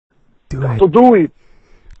Do it. So do it.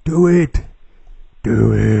 Do it.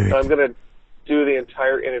 Do it. I'm going to do the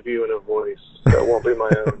entire interview in a voice, so it won't be my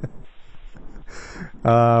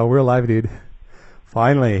own. We're live, dude.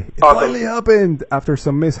 Finally. It Awesome. finally happened after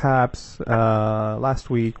some mishaps last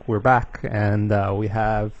week. We're back, and we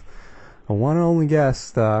have a one and only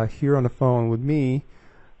guest here on the phone with me,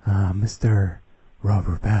 Mr.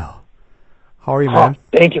 Robh. How are you, man?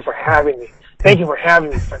 Thank you for having me. Thank you for having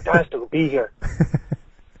me. It's fantastic to be here.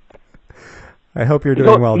 I hope you're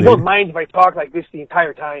doing well, dude. You don't mind if I talk like this the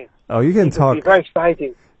entire time? Oh, you can talk. It's very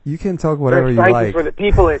exciting. You can talk whatever you very like. exciting for the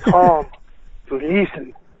people at home to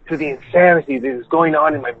listen to the insanity that is going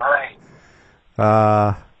on in my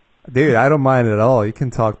mind. Dude, I don't mind at all. You can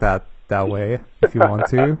talk that way if you want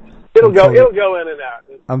to. It'll go in and out.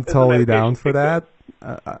 I'm totally down for that.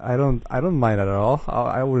 I don't mind at all.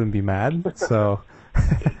 I wouldn't be mad. So,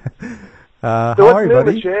 how are you,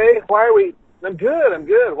 buddy? Jay? Why are we? I'm good.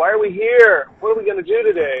 Why are we here? What are we going to do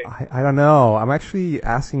today? I don't know. I'm actually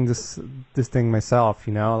asking this thing myself,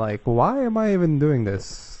 like, why am I even doing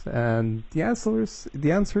this? And the answer is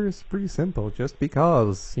pretty simple. Just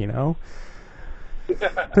because, there's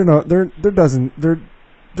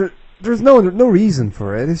no reason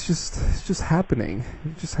for it. It's just happening.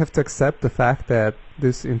 You just have to accept the fact that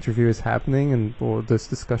this interview is happening or this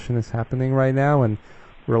discussion is happening right now, and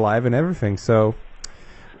we're live and everything. So.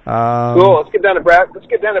 Cool. Let's get down to brass tacks.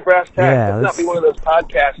 Yeah, let's not be one of those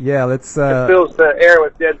podcasts. Yeah, let's. It fills the air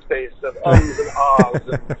with dead space of ums and ahs.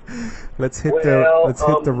 Let's hit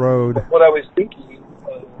the road. What I was thinking.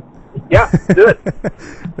 Yeah, do it.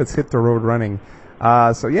 Let's hit the road running.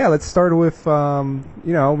 So yeah, let's start with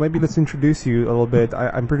maybe let's introduce you a little bit.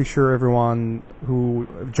 I'm pretty sure everyone who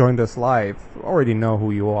joined us live already know who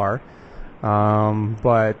you are,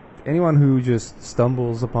 but anyone who just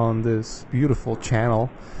stumbles upon this beautiful channel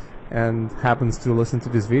and happens to listen to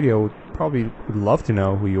this video would love to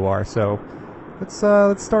know who you are. So let's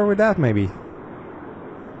start with that maybe.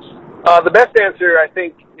 The best answer, I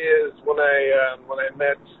think, is when I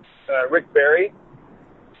met Rick Barry,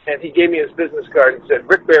 and he gave me his business card and said,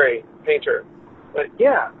 "Rick Barry, painter." But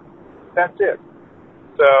yeah, that's it.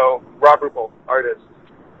 So Robh Ruppel, artist,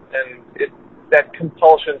 and that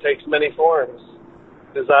compulsion takes many forms: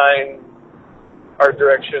 design, art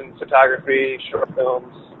direction, photography, short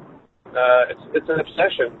films. It's an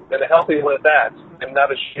obsession, and a healthy one at that. I'm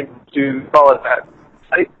not ashamed to call it that.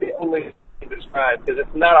 It's the only thing to describe, because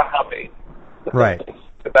it's not a hobby. Right.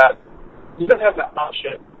 You don't have the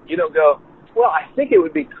option. You don't go, well, I think it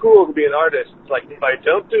would be cool to be an artist. It's like, if I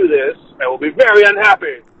don't do this, I will be very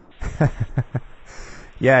unhappy.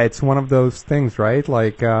 Yeah, it's one of those things, right?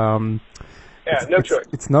 Like, no choice.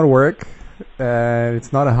 It's not work.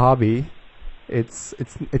 It's not a hobby. It's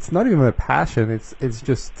not even a passion. It's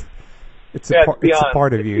a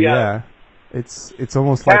part of you. Yeah. It's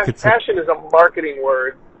almost like passion is a marketing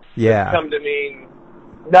word. Yeah. That's come to mean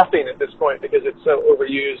nothing at this point because it's so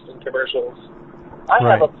overused in commercials. I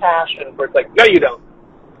have a passion for it. It's like, no, you don't.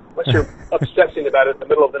 Unless you're obsessing about it in the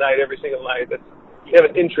middle of the night every single night. You have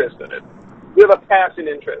an interest in it. You have a passing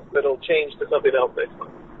interest that'll change to something else next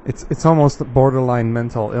month. It's almost borderline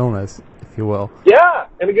mental illness, if you will. Yeah,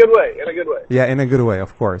 in a good way. Yeah, in a good way,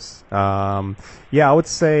 of course. I would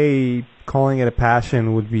say calling it a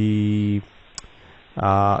passion would be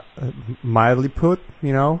mildly put,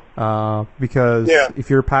 because if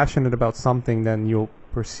you're passionate about something, then you'll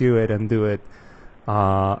pursue it and do it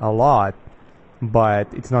a lot.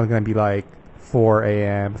 But it's not going to be like 4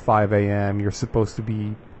 a.m., 5 a.m. You're supposed to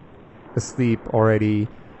be asleep already,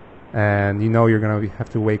 and you're going to have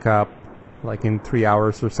to wake up like in 3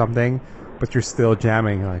 hours or something, but you're still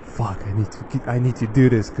jamming. Like, fuck, I need to do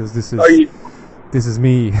this because this is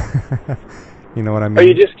me. You know what I mean? Or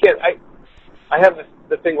you just can't. I have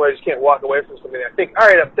the thing where I just can't walk away from something. I think, all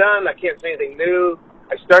right, I'm done. I can't say anything new.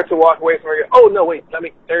 I start to walk away from it. Oh no, wait,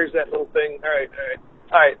 there's that little thing. All right,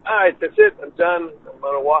 that's it. I'm done. I'm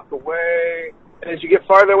gonna walk away. And as you get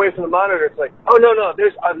farther away from the monitor, it's like, oh no,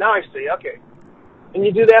 there's now I see. Okay, and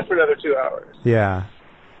you do that for another 2 hours. Yeah.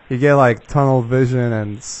 You get like tunnel vision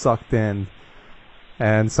and sucked in,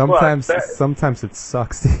 and sometimes it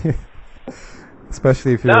sucks,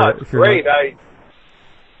 especially if you're. No, it's great. I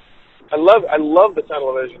love the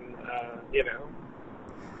tunnel vision.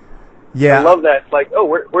 Yeah. I love that. It's like, oh,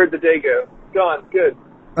 where'd the day go? Gone. Good.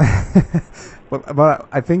 but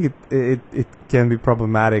I think it can be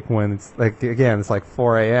problematic when it's like, again, it's like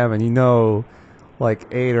 4 a.m. and like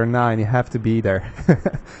 8 or 9, you have to be there.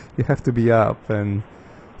 You have to be up, and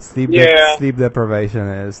sleep deprivation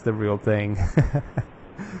is the real thing.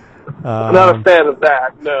 I'm not a fan of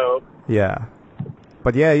that, no. Yeah.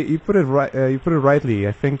 But yeah, you put it right. You put it rightly.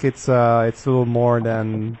 I think it's a little more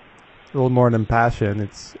than passion.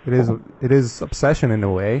 It is obsession in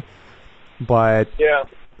a way, but yeah,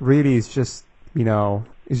 really it's just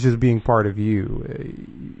it's just being part of you.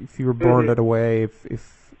 If you were born that way,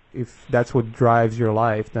 if that's what drives your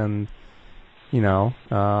life, then you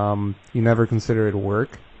never consider it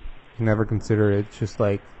work. You never consider it just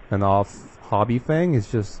like an off hobby thing. It's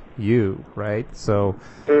just you, right? So.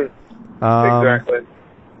 Exactly.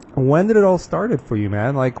 When did it all started for you,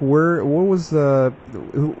 man? Like, what was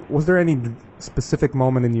there any specific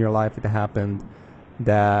moment in your life that happened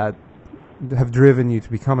that have driven you to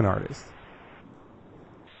become an artist?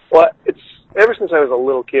 Well, it's ever since I was a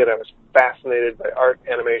little kid, I was fascinated by art,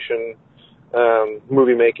 animation,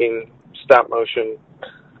 movie making, stop motion,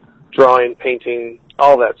 drawing, painting,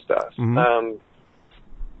 all that stuff. Mm-hmm.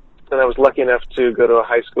 And I was lucky enough to go to a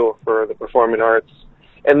high school for the performing arts.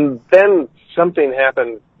 And then something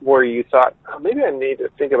happened where you thought, oh, maybe I need to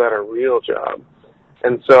think about a real job.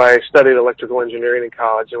 And so I studied electrical engineering in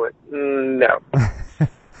college and went, no.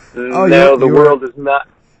 Oh, the world is not.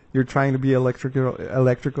 You're trying to be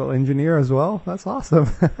electrical engineer as well? That's awesome.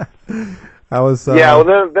 I was. Yeah,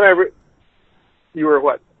 well, you were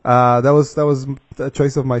what? That was a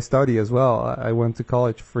choice of my study as well. I went to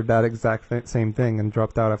college for that exact same thing and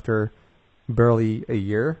dropped out after barely a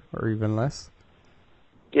year or even less.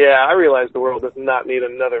 Yeah, I realized the world does not need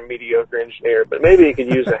another mediocre engineer, but maybe it could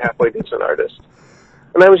use a halfway decent artist.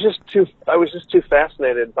 And I was just too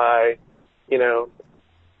fascinated by,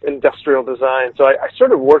 industrial design. So I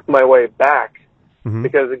sort of worked my way back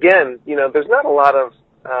because again, there's not a lot of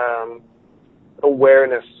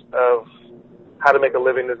awareness of how to make a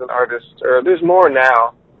living as an artist, or there's more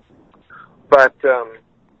now. But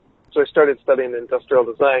so I started studying industrial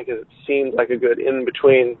design because it seemed like a good in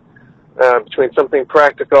between something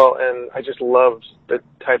practical, and I just loved the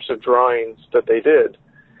types of drawings that they did.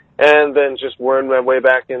 And then just wormed my way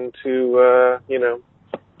back into,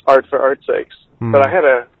 art for art's sakes. But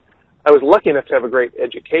I was lucky enough to have a great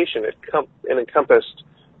education. It encompassed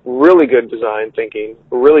really good design thinking,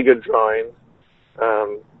 really good drawing,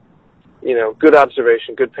 good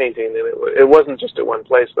observation, good painting, and it wasn't just at one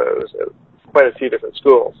place, though. It was at quite a few different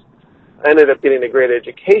schools. I ended up getting a great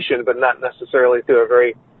education, but not necessarily through a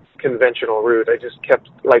very conventional route. I just kept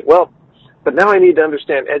but now I need to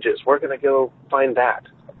understand edges. Where can I go find that?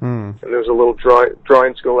 And there was a little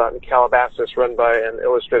drawing school out in Calabasas run by an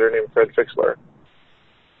illustrator named Fred Fixler.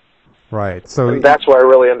 Right. So and that's where I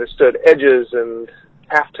really understood edges and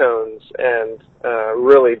halftones and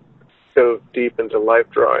really dove deep into life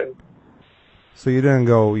drawing. So you didn't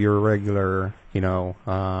go your regular,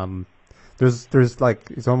 there's like,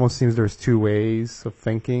 it almost seems there's two ways of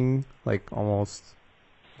thinking, like almost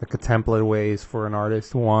like a template ways for an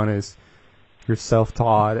artist. One is you're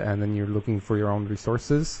self-taught and then you're looking for your own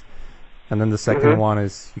resources. And then the second one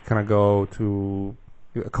is you kind of go to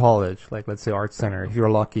a college, like let's say Art Center. If you're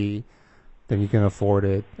lucky, then you can afford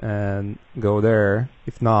it and go there.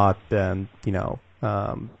 If not, then, you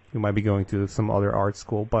might be going to some other art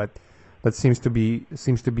school. But that seems to be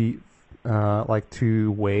like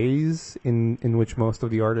two ways in which most of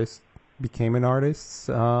the artists became an artist,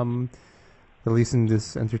 at least in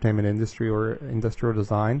this entertainment industry or industrial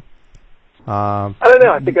design. I don't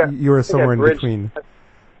know. I think you were somewhere in between.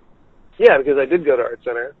 Yeah, because I did go to Art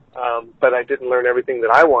Center, but I didn't learn everything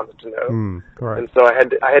that I wanted to know. Correct. And so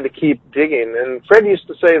I had to keep digging. And Fred used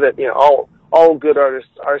to say that all good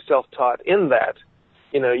artists are self-taught. In that,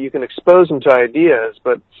 you can expose them to ideas,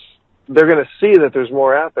 but they're going to see that there's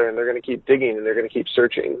more out there, and they're going to keep digging, and they're going to keep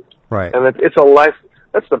searching. Right. And it's a life.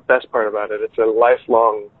 That's the best part about it. It's a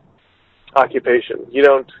lifelong occupation. You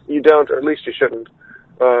don't, or at least you shouldn't,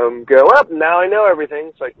 go up. Now I know everything.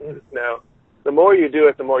 It's like, no. The more you do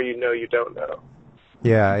it, the more you know you don't know.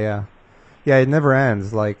 Yeah. It never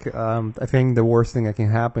ends. Like, I think the worst thing that can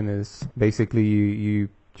happen is basically you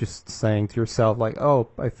just saying to yourself, like, oh,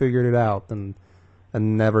 I figured it out, and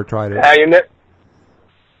never tried it.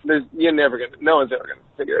 You're never gonna. No one's ever gonna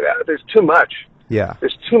figure it out. There's too much. Yeah.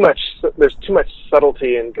 There's too much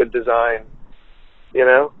subtlety in good design.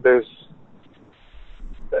 There's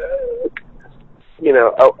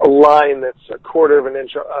a line that's a quarter of an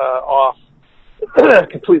inch off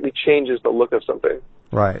completely changes the look of something.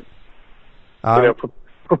 Right.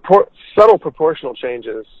 Subtle proportional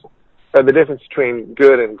changes are the difference between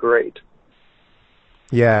good and great.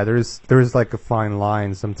 Yeah, there's like a fine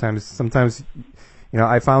line. Sometimes,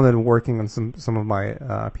 I found it working on some of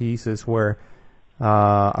my pieces where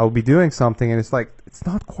I'll be doing something and it's like it's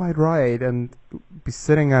not quite right, and be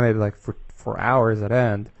sitting on it like for hours at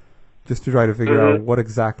end just to try to figure out what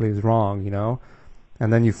exactly is wrong,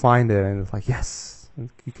 and then you find it, and it's like, yes, you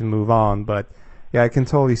can move on. But yeah, I can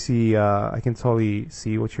totally see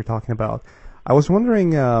what you're talking about. I was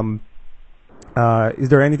wondering, is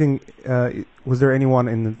there anything? Was there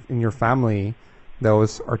anyone in your family that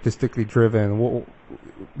was artistically driven?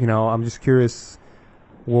 I'm just curious.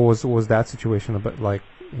 What was that situation about like?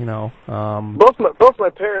 Both my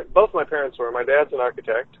parents were. My dad's an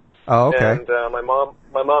architect. Oh, okay. And my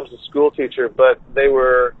mom's a school teacher, but they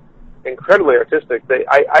were incredibly artistic.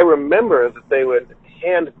 I remember that they would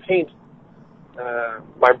hand paint.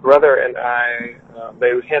 My brother and I,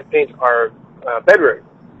 they would hand paint our bedroom.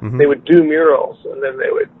 Mm-hmm. They would do murals, and then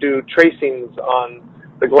they would do tracings on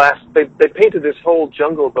the glass. They painted this whole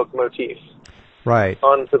Jungle Book motif right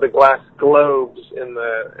onto the glass globes and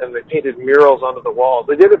they painted murals onto the walls.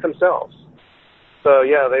 They did it themselves. So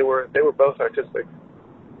yeah, they were both artistic.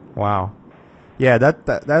 Wow. Yeah,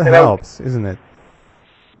 that helps, isn't it?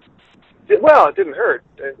 Well, it didn't hurt.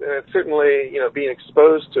 And certainly, being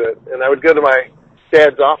exposed to it. And I would go to my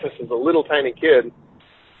dad's office as a little tiny kid,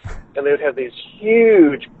 and they would have these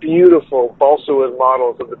huge, beautiful balsa wood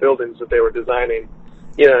models of the buildings that they were designing.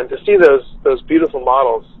 And to see those beautiful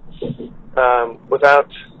models without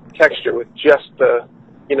texture, with just the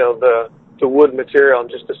wood material, and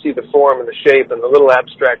just to see the form and the shape and the little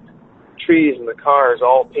abstract trees and the cars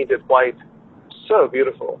all painted white, so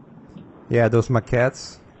beautiful. Yeah, those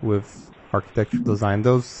maquettes with architectural design,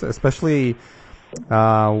 those especially,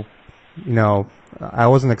 I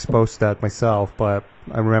wasn't exposed to that myself, but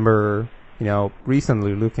I remember,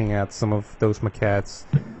 recently looking at some of those maquettes,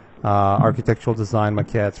 architectural design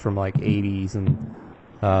maquettes from like 80s and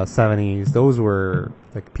 70s. Those were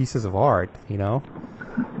like pieces of art,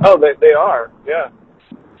 Oh, they are, yeah.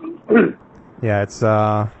 Yeah, it's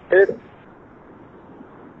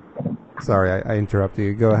Sorry, I interrupted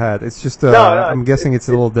you. Go ahead. It's just I'm guessing it's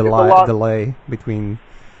a little delay between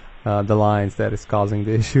the lines that is causing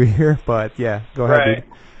the issue here. But yeah, go ahead. Right.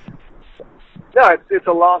 No, it's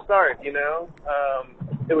a lost art.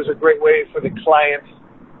 It was a great way for the client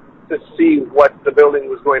to see what the building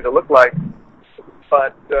was going to look like.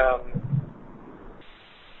 But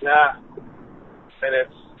and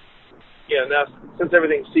it's now since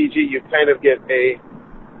everything's CG, you kind of get a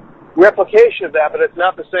replication of that, but it's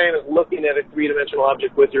not the same as looking at a three-dimensional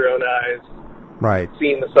object with your own eyes, right?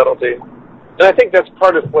 Seeing the subtlety. And I think that's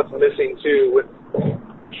part of what's missing too with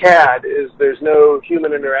CAD is there's no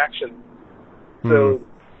human interaction. So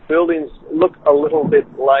buildings look a little bit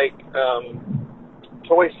like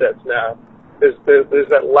toy sets now. There's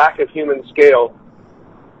that lack of human scale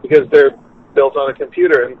because they're built on a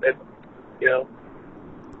computer, and there's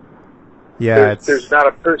not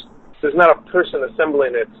a person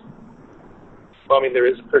assembling it. Well, I mean, there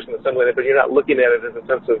is a person assembling it, but you're not looking at it with a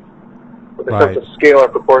sense of scale or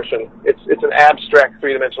proportion. It's an abstract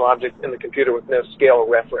three-dimensional object in the computer with no scale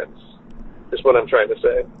reference, is what I'm trying to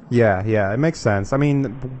say. Yeah, it makes sense. I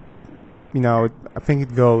mean, I think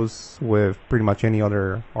it goes with pretty much any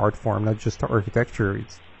other art form, not just architecture.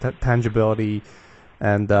 It's tangibility,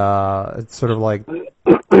 and it's sort of like,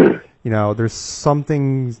 there's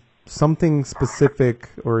something specific,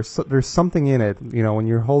 or there's something in it. When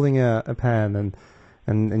you're holding a pen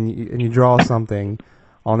and you draw something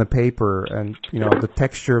on a paper, and the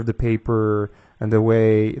texture of the paper and the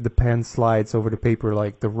way the pen slides over the paper,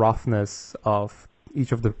 like the roughness of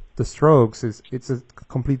each of the strokes, it's a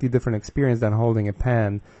completely different experience than holding a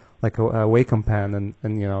pen like a Wacom pen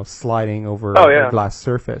and sliding over a glass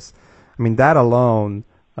surface. I mean, that alone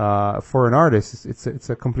for an artist, it's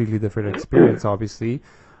a completely different experience, obviously.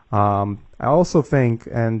 I also think,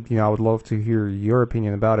 and I would love to hear your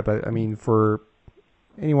opinion about it, but I mean, for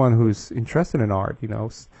anyone who's interested in art,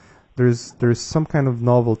 there's some kind of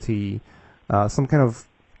novelty, some kind of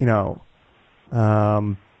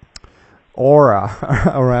aura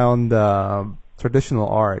around traditional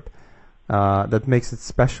art that makes it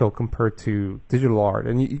special compared to digital art.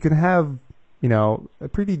 And you can have a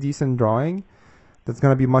pretty decent drawing that's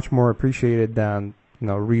going to be much more appreciated than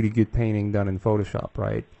really good painting done in Photoshop,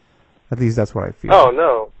 right? At least that's what I feel. Oh,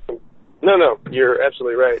 no, you're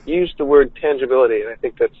absolutely right. You used the word tangibility, and I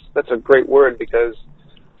think that's a great word, because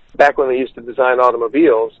back when they used to design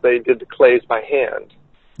automobiles, they did the clays by hand.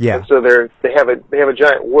 Yeah. And so they have a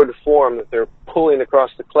giant wood form that they're pulling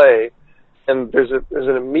across the clay, and there's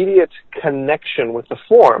an immediate connection with the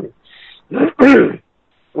form,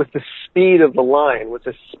 with the speed of the line, with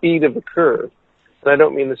the speed of the curve. And I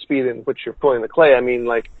don't mean the speed in which you're pulling the clay. I mean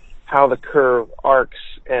like how the curve arcs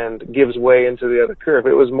and gives way into the other curve.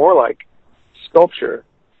 It was more like sculpture.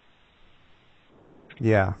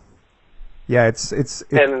 Yeah, it's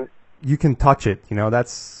and you can touch it.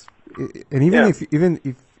 and even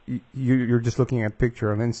if you're just looking at a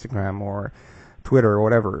picture on Instagram or Twitter or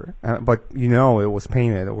whatever, but it was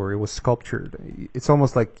painted or it was sculptured. It's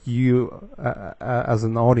almost like you, as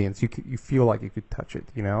an audience, you feel like you could touch it.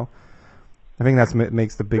 I think that's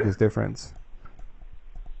makes the biggest difference.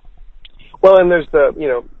 Well, and there's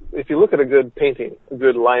if you look at a good painting, a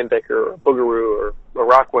good Leyendecker or a Bouguereau or a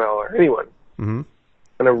Rockwell or anyone, mm-hmm.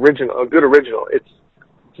 a good original, it's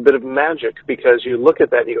a bit of magic because you look at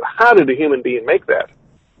that and you go, how did a human being make that?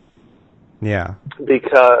 Yeah.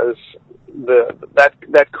 Because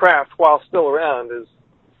that craft, while still around,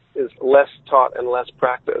 is less taught and less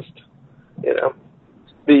practiced.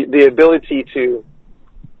 The ability to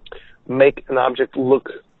make an object look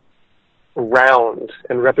round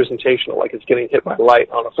and representational, like it's getting hit by light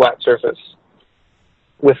on a flat surface,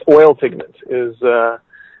 with oil pigment is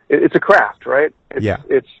it's a craft, right?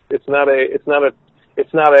 It's not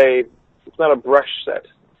a brush set.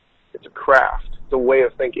 It's a craft. It's a way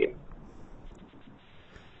of thinking.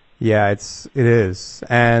 Yeah, it is,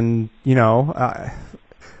 and I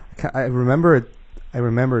remember it. I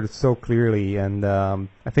remember it so clearly, and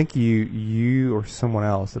I think you or someone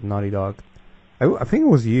else at Naughty Dog. I think it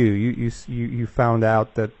was you. You found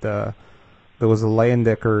out that there was a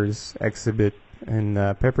Leyendecker's exhibit in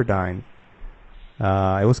Pepperdine.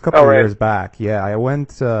 It was a couple of years back. Yeah, I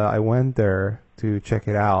went there to check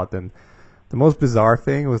it out, and the most bizarre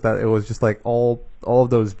thing was that it was just like all of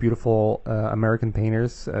those beautiful American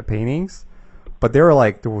painters' paintings, but they were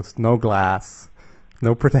like, there was no glass,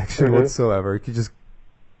 no protection mm-hmm. whatsoever. You could just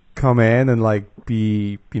come in and like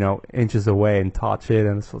be inches away and touch it,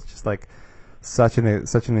 and it was just like such an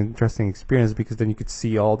interesting experience, because then you could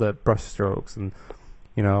see all the brush strokes and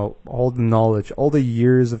all the knowledge, all the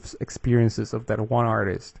years of experiences of that one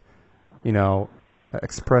artist,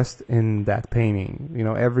 expressed in that painting.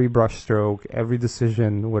 Every brush stroke, every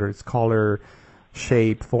decision, whether it's color,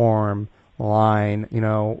 shape, form, line,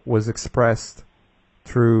 was expressed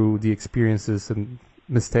through the experiences and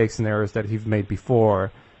mistakes and errors that he's made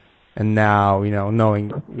before, and now knowing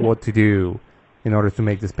what to do in order to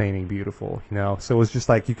make this painting beautiful. So it was just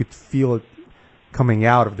like you could feel it coming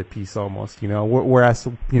out of the piece almost. Whereas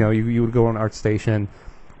you would go on ArtStation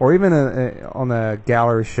or even on a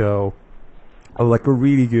gallery show of like a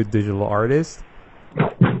really good digital artist,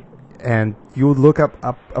 and you would look up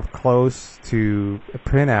close to a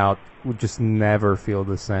printout, would just never feel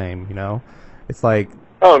the same. It's like,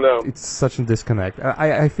 oh no, it's such a disconnect.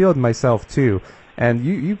 I feel it myself too, and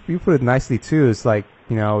you put it nicely too. It's like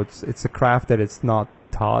it's a craft that it's not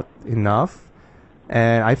taught enough,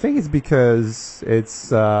 and I think it's because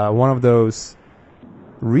it's one of those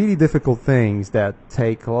really difficult things that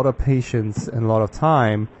take a lot of patience and a lot of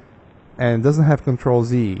time, and doesn't have Control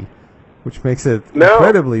Z, which makes it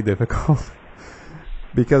incredibly difficult.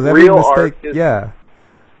 Because every real mistake,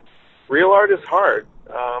 real art is hard.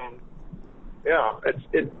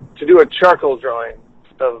 To do a charcoal drawing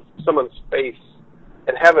of someone's face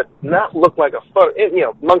and have it not look like a photo.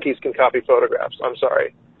 Monkeys can copy photographs. I'm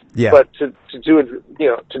sorry, but to do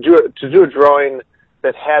a drawing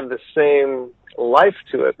that had the same life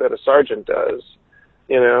to it that a sergeant does,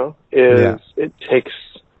 it takes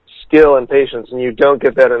skill and patience, and you don't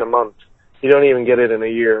get that in a month. You don't even get it in a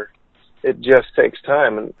year. It just takes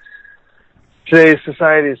time. And today's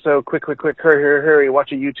society is so quick, hurry,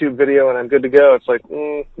 watch a YouTube video and I'm good to go. It's like,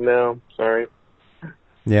 no, sorry.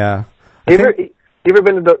 Yeah. You ever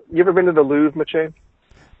been to the Louvre, Mache?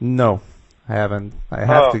 No, I haven't. I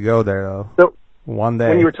have to go there though. So one day.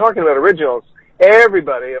 When you were talking about originals,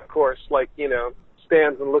 everybody, of course,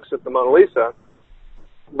 stands and looks at the Mona Lisa.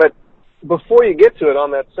 But before you get to it,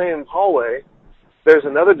 on that same hallway, there's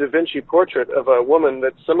another Da Vinci portrait of a woman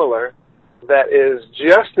that's similar, that is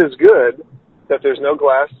just as good, that there's no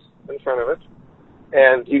glass in front of it.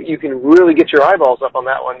 And you can really get your eyeballs up on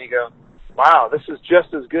that one. You go, wow, this is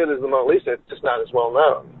just as good as the Mona Lisa. It's just not as well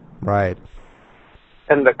known. Right.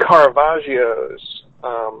 And the Caravaggios,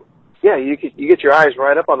 you get your eyes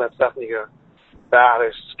right up on that stuff, and you go,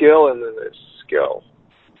 there's skill, and then there's skill.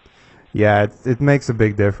 Yeah, it makes a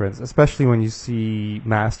big difference, especially when you see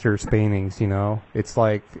masters' paintings. It's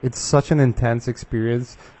like it's such an intense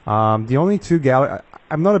experience. The only two gallery,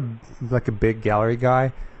 I'm not a big gallery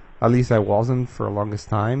guy, at least I wasn't for the longest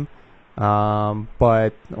time.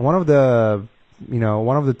 But one of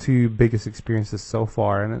the two biggest experiences so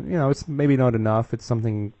far, and it's maybe not enough. It's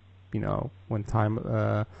something when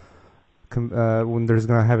time. When I'm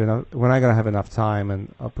gonna have enough time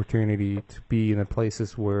and opportunity to be in the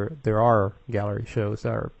places where there are gallery shows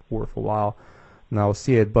that are worth a while, and I'll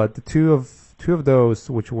see it. But the two of those,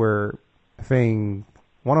 which were, I think,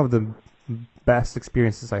 one of the best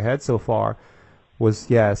experiences I had so far was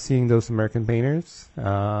seeing those American painters,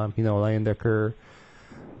 Leyendecker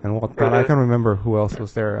and whatnot. I can't remember who else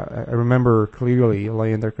was there. I remember clearly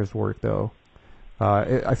Leyendecker's work though.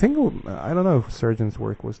 I think I don't know if Surgeon's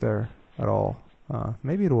work was there at all.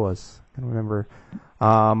 Maybe it was. I don't remember.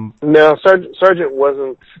 No, Sargent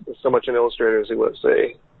wasn't so much an illustrator as he was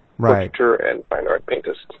a portraiture and fine art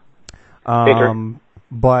painter.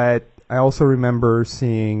 But I also remember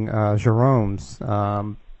seeing Jerome's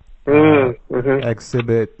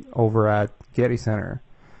exhibit over at Getty Center,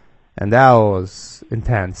 and that was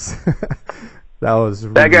intense. That was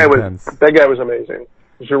really intense. That guy was amazing.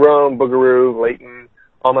 Jerome, Boogaroo, Leighton,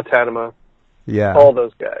 Alma Tadema, all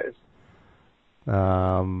those guys.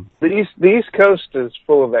 The East Coast is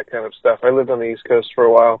full of that kind of stuff. I lived on the East Coast for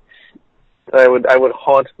a while. I would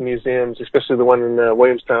haunt the museums, especially the one in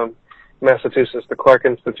Williamstown, Massachusetts, the Clark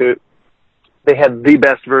Institute. They had the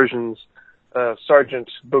best versions of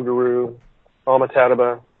Sargent, Boogaroo, Alma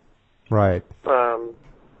Tadema,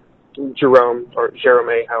 Jerome, or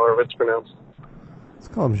Jerome, however it's pronounced. Let's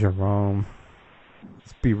call him Jerome.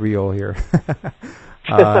 Let's be real here.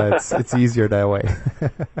 It's easier that way.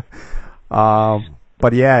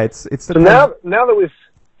 But yeah, it's the so now that we've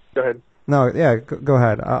go ahead. No, yeah, go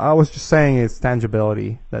ahead. I was just saying it's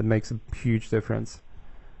tangibility that makes a huge difference.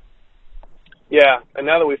 Yeah, and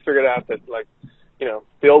now that we've figured out that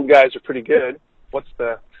the old guys are pretty good, what's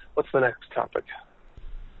the next topic?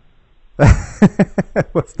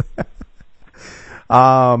 What's that?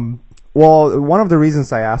 Well, one of the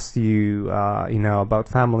reasons I asked you, about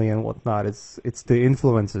family and whatnot is it's the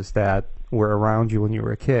influences that were around you when you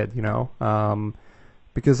were a kid,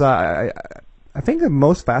 because I think the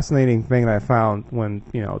most fascinating thing that I found when,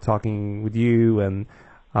 talking with you and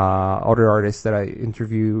other artists that I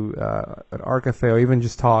interview at Art Cafe or even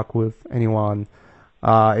just talk with anyone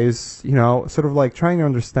is, sort of like trying to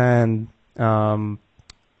understand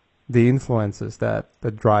the influences that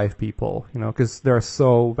drive people, because they're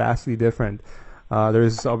so vastly different.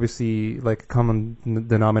 There's obviously like a common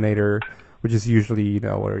denominator, which is usually,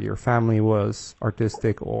 whether your family was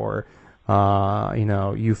artistic or,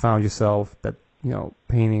 you found yourself that,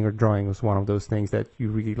 painting or drawing was one of those things that you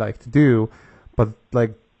really like to do. But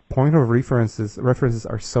like point of references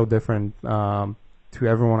are so different to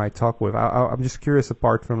everyone I talk with. I'm just curious,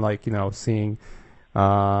 apart from like, seeing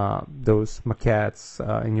those maquettes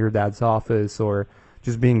in your dad's office or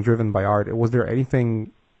just being driven by art, was there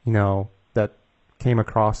anything that came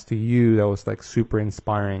across to you that was like super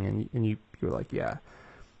inspiring and you were like, yeah,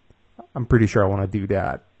 I'm pretty sure I want to do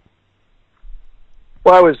that?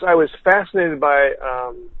 Well, I was fascinated by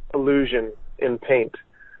illusion in paint.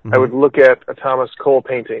 I would look at a Thomas Cole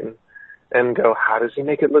painting and go, how does he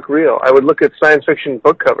make it look real? I would look at science fiction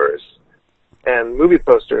book covers and movie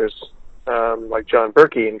posters like John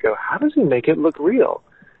Berkey and go, how does he make it look real?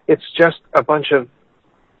 It's just a bunch of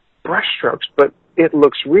brushstrokes, but it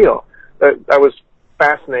looks real. I was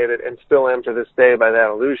fascinated and still am to this day by that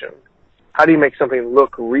illusion. How do you make something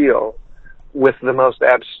look real with the most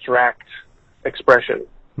abstract expression?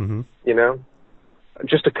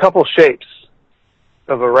 Just a couple shapes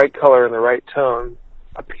of a right color and the right tone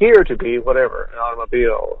appear to be whatever, an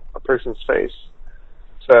automobile, a person's face.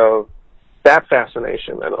 So that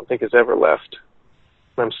fascination I don't think has ever left.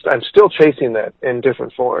 I'm still chasing that in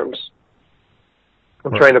different forms.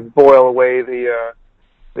 I'm trying to boil away the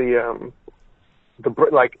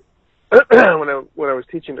like when I was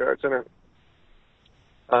teaching at Art Center,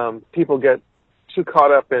 people get too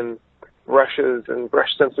caught up in brushes and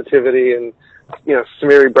brush sensitivity and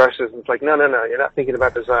smeary brushes. And it's like, no, you're not thinking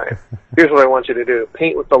about design. Here's what I want you to do: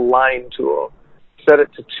 paint with the line tool, set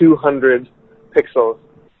it to 200 pixels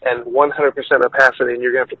and 100% opacity, and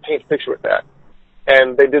you're going to have to paint a picture with that.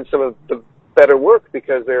 And they did some of the better work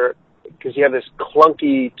because you have this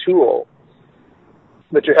clunky tool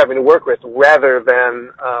that you're having to work with rather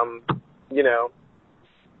than,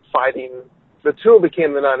 fighting. The tool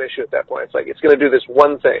became the non-issue at that point. It's like, it's going to do this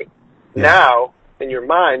one thing. Yeah. Now, in your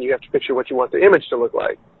mind, you have to picture what you want the image to look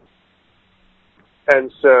like.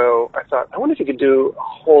 And so I thought, I wonder if you could do a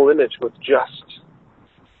whole image with just,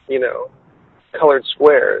 colored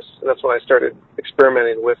squares. And that's when I started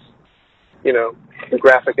experimenting with, the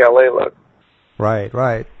graphic LA look.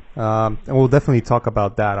 Right. And we'll definitely talk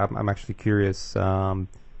about that. I'm actually curious.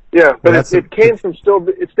 Yeah, but it came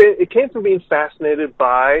from being fascinated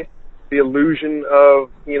by the illusion of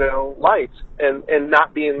light and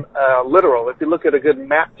not being literal. If you look at a good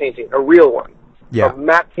matte painting, a real one, a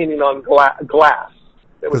matte painting on glass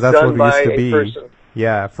that was done by a person.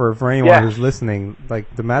 Yeah, for anyone who's listening,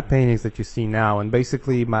 like the matte paintings that you see now, and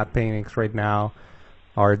basically matte paintings right now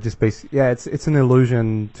Or just basically, yeah, it's an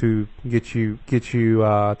illusion to get you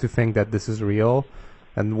to think that this is real,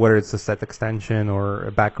 and whether it's a set extension or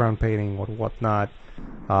a background painting or whatnot.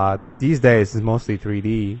 These days it's mostly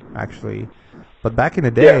 3D actually, but back in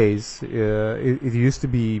the days, it used to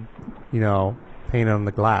be, painted on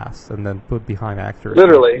the glass and then put behind actors,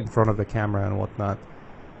 literally in front of the camera and whatnot.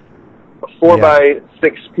 A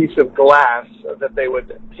 4x6 piece of glass that they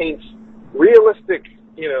would paint realistic,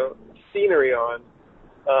 scenery on.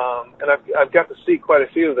 And I've got to see quite a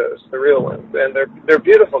few of those, the real ones, and they're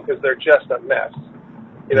beautiful because they're just a mess.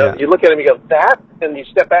 You look at them, you go that, and you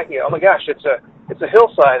step back and you go, oh my gosh, it's a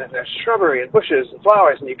hillside and there's shrubbery and bushes and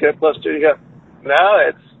flowers, and you get close to it, and you go, no,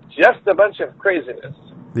 it's just a bunch of craziness.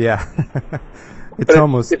 Yeah,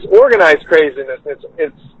 it's organized craziness.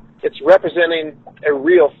 It's representing a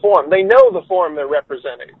real form. They know the form they're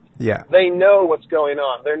representing. Yeah, they know what's going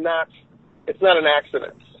on. It's not an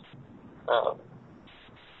accident.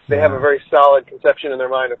 They have a very solid conception in their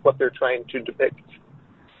mind of what they're trying to depict.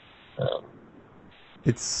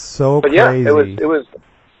 It's so crazy. But yeah, it was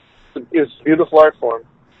a beautiful art form.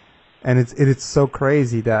 And it's so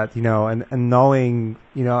crazy that, and knowing,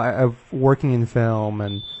 working in film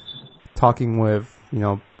and talking with,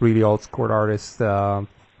 really old school artists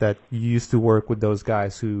that used to work with those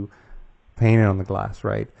guys who painted on the glass,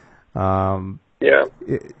 right? Yeah.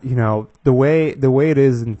 The way it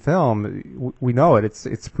is in film, we know it.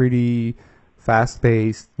 It's pretty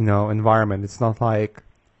fast-paced, environment. It's not like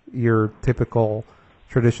your typical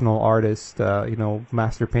traditional artists,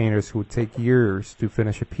 master painters who would take years to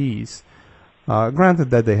finish a piece. Granted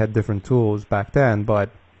that they had different tools back then, but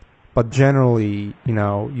generally,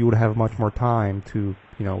 you would have much more time to,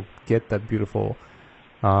 get that beautiful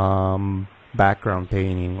background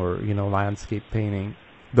painting or, landscape painting.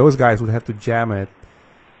 Those guys would have to jam it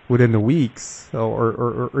within the weeks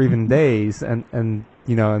or even days, and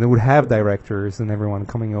they would have directors and everyone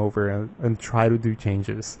coming over and try to do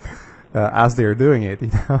changes as they're doing it,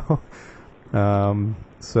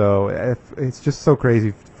 So it's just so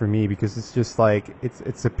crazy for me because it's just like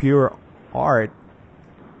it's a pure art.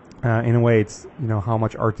 In a way, it's how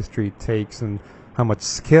much artistry it takes and how much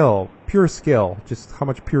pure skill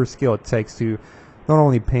it takes to not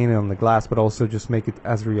only paint it on the glass, but also just make it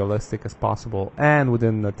as realistic as possible and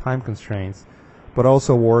within the time constraints, but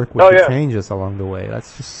also work with the changes along the way.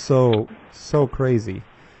 That's just so crazy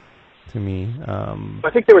to me.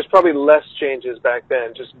 I think there was probably less changes back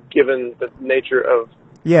then, just given the nature of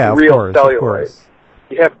real celluloid.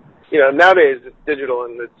 You have, nowadays it's digital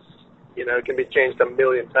and it's, it can be changed a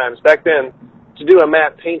million times. Back then, to do a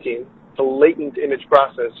matte painting, a latent image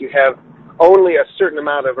process, you have only a certain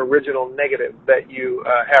amount of original negative that you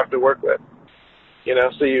have to work with.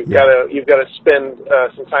 So you've got to spend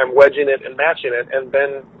some time wedging it and matching it, and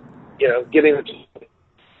then getting it.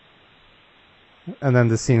 And then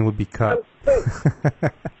the scene would be cut.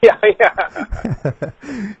 Yeah.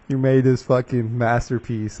 You made this fucking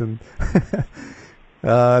masterpiece, and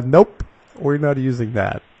nope, we're not using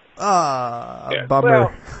that. Bummer.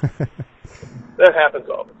 Well, that happens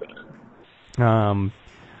all the time.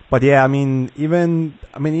 But yeah, even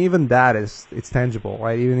that it's tangible,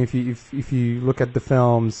 right? Even if you look at the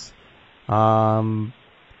films,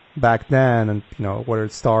 back then, and whether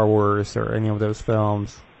it's Star Wars or any of those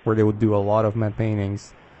films where they would do a lot of matte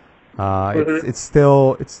paintings, it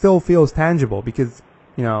still feels tangible because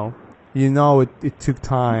it took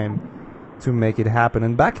time to make it happen.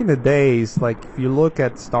 And back in the days, like if you look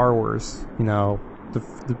at Star Wars,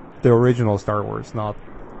 the original Star Wars, not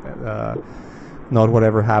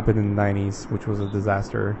whatever happened in the 90s, which was a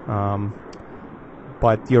disaster.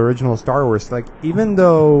 But the original Star Wars, like even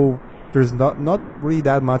though there's not really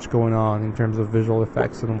that much going on in terms of visual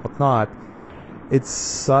effects and whatnot, it's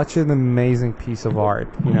such an amazing piece of art,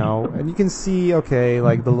 and you can see, okay,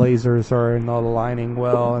 like the lasers are not aligning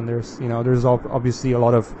well, and there's obviously a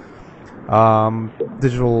lot of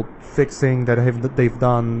digital fixing that they've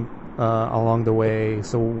done along the way.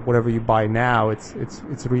 So whatever you buy now, it's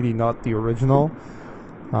really not the original,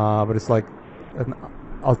 but it's like an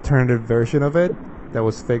alternative version of it that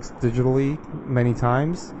was fixed digitally many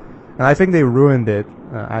times, and I think they ruined it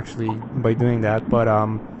actually by doing that. But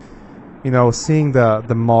seeing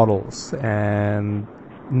the models and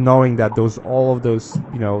knowing that all of those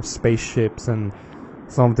spaceships and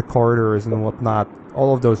some of the corridors and whatnot,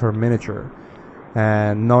 all of those are miniature,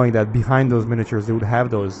 and knowing that behind those miniatures they would have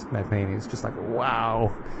those matte paintings, just like,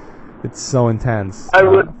 wow, it's so intense. I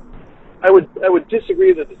would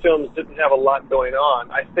disagree that the films didn't have a lot going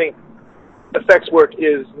on. I think effects work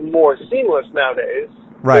is more seamless nowadays.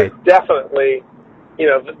 Right. There's definitely,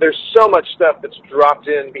 there's so much stuff that's dropped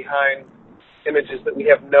in behind images that we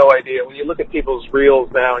have no idea. When you look at people's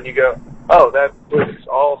reels now and you go, oh, that was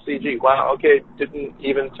all CG. Wow, okay, didn't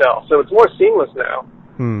even tell. So it's more seamless now.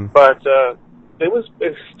 But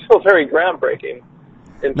it's still very groundbreaking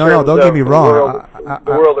in terms don't of get me wrong.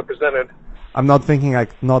 The world it presented. I'm not thinking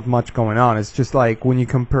like not much going on. It's just like when you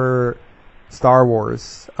compare Star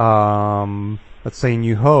Wars, let's say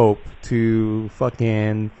New Hope, to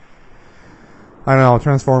fucking, I don't know,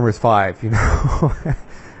 Transformers 5, you know?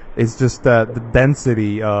 It's just the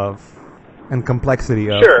density and complexity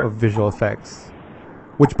of visual effects.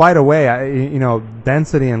 Which, by the way,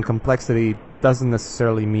 density and complexity doesn't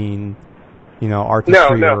necessarily mean,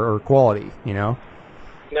 artistry or quality, No.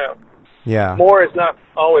 Yeah. More is not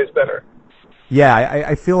always better. Yeah,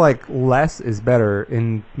 I feel like less is better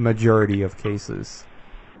in majority of cases.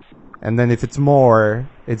 And then if it's more,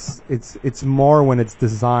 it's more when it's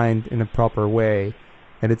designed in a proper way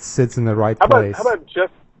and it sits in the right place. How about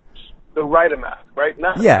just the right amount, right?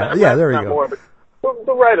 There you go. More, but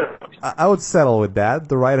the right amount. I would settle with that.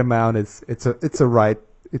 The right amount it's a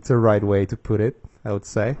right way to put it, I would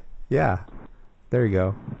say. Yeah. There you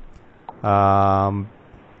go. I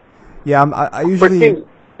usually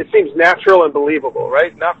it seems natural and believable,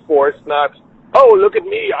 right? Not forced, not, oh, look at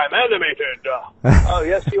me, I'm animated. Oh,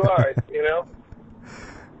 yes, you are,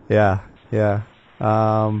 Yeah.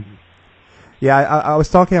 I was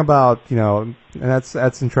talking about, and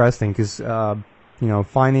that's interesting because,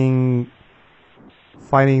 finding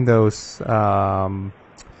those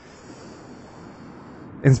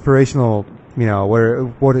inspirational,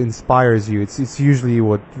 what inspires you. It's usually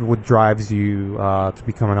what drives you to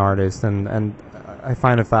become an artist, and I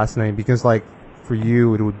find it fascinating because, like, for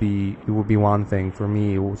you it would be one thing. For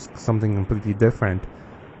me, it was something completely different.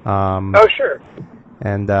 Oh, sure.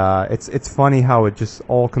 And it's funny how it just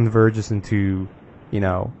all converges into,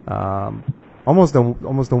 almost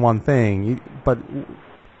the one thing. But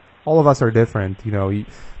all of us are different. The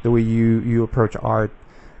way you approach art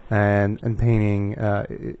and painting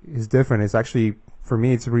is different. It's actually, for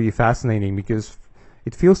me, it's really fascinating because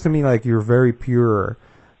it feels to me like you're very pure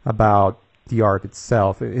about the art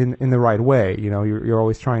itself in the right way. You're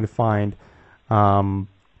always trying to find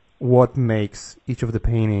what makes each of the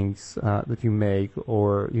paintings that you make,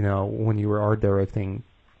 or when you were art directing,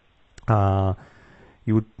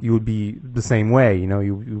 you would be the same way.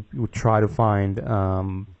 You would try to find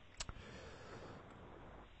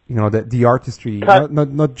the artistry,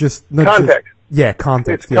 not just context.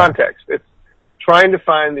 Context. It's context. It's trying to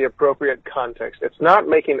find the appropriate context. It's not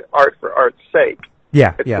making art for art's sake.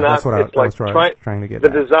 That's what I was trying to get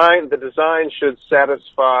at. The design should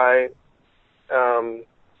satisfy, the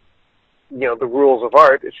rules of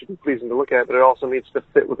art. It should be pleasing to look at, but it also needs to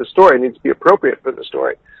fit with the story. It needs to be appropriate for the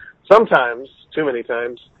story. Sometimes, too many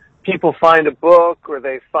times, people find a book or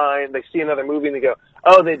they see another movie and they go,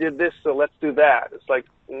 oh, they did this, so let's do that. It's like,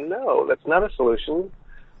 no, that's not a solution.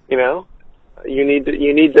 You need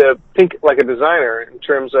to think like a designer in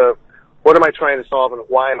terms of, what am I trying to solve and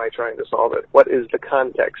why am I trying to solve it? What is the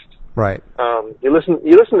context? Right. You listen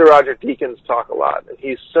to Roger Deakins talk a lot, and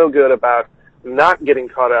he's so good about not getting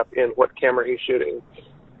caught up in what camera he's shooting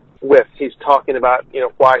with. He's talking about,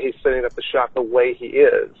 why he's setting up the shot the way he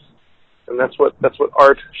is. And that's what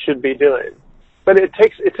art should be doing. But it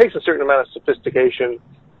takes a certain amount of sophistication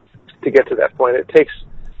to get to that point. It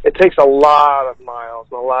takes a lot of miles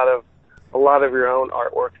and a lot of your own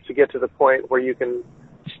artwork to get to the point where you can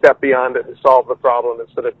step beyond it and solve the problem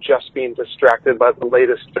instead of just being distracted by the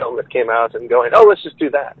latest film that came out and going, oh, let's just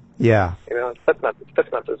do that. Yeah. That's not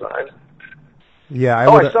design. Yeah.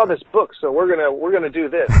 I saw this book, so we're gonna do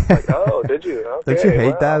this. Like, oh, did you? Okay, don't you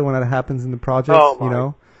hate that when that happens in the project? Oh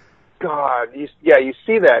my God! You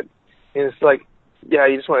see that, and it's like,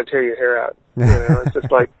 you just want to tear your hair out. It's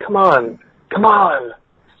just like, come on.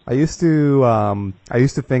 I used to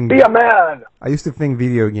think. Be a man. I used to think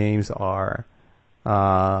video games are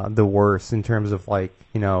the worst in terms of, like,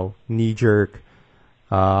 knee-jerk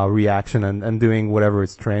reaction and doing whatever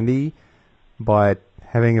is trendy. But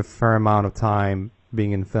having a fair amount of time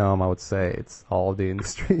being in film, I would say it's all the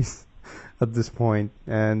industries at this point.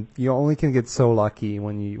 And you only can get so lucky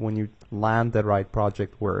when you land the right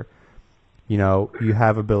project where you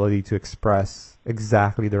have ability to express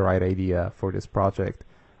exactly the right idea for this project.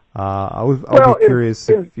 I would be curious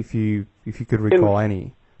if you could recall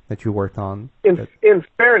any that you worked on. In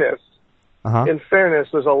fairness,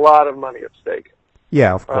 there's a lot of money at stake.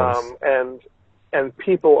 Yeah, of course. And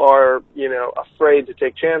people are, afraid to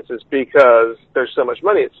take chances because there's so much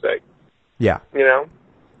money at stake. Yeah.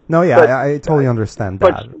 No, yeah, I totally understand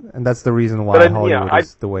that, and that's the reason why Hollywood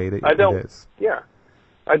is the way that it is. Yeah,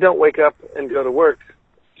 I don't wake up and go to work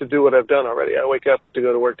to do what I've done already. I wake up to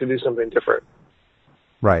go to work to do something different.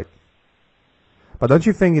 Right. But don't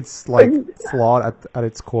you think it's like flawed at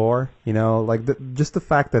its core? You know, like just the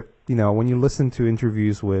fact that, you know, when you listen to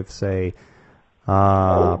interviews with, say,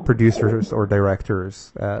 producers or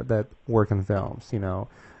directors that work in films, you know,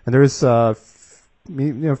 and there's few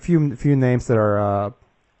names that are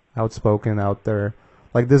outspoken out there,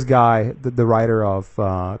 like this guy, the writer of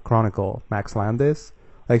Chronicle, Max Landis.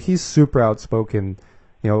 Like, he's super outspoken,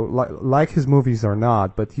 you know, like his movies are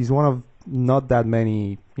not, but he's one of not that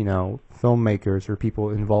many, you know, filmmakers or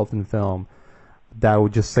people involved in film that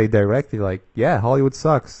would just say directly, like, yeah, Hollywood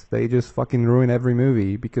sucks. They just fucking ruin every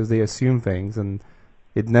movie because they assume things, and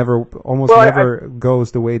it never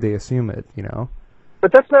goes the way they assume it, you know.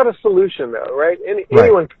 But that's not a solution, though, right?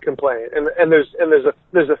 Anyone can complain, and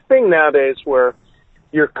there's a thing nowadays where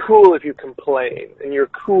you're cool if you complain, and you're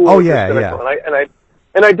cool. Oh if yeah, you're yeah.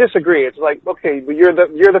 And I disagree. It's like, okay, but you're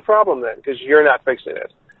the problem then, because you're not fixing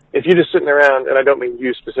it. If you're just sitting around, and I don't mean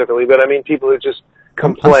you specifically, but I mean people who just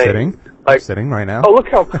complain. I'm sitting right now. Oh, look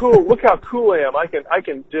how cool I am. I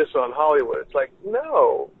can diss on Hollywood. It's like,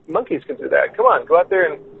 no, monkeys can do that. Come on, go out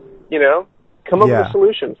there and, you know, come up with a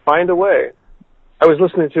solution. Find a way. I was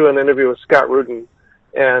listening to an interview with Scott Rudin,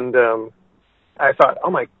 and I thought, oh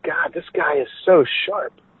my God, this guy is so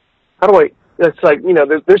sharp. It's like, you know,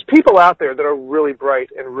 there's people out there that are really bright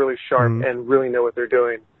and really sharp and really know what they're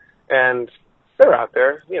doing, and they're out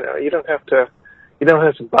there. You know, you don't have to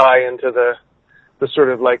buy into the sort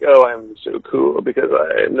of like, oh, I'm so cool because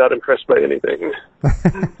I'm not impressed by anything.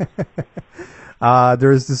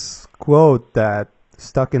 There's this quote that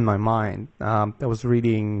stuck in my mind. I was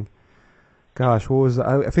reading, gosh, what was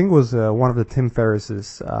I think it was one of the Tim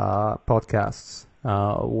Ferriss's podcasts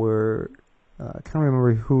where I can't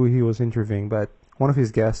remember who he was interviewing, but one of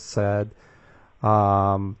his guests said there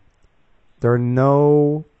are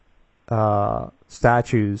no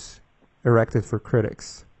statues erected for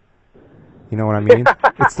critics. You know what I mean?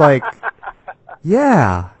 It's like,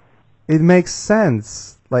 yeah, it makes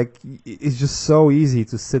sense. Like, it's just so easy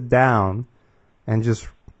to sit down and just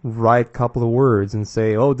write a couple of words and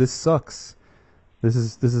say, "Oh, this sucks. This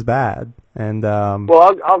is bad." And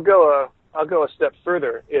well, I'll go a step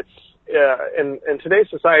further. It's in today's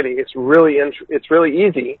society, it's really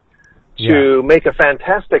easy to make a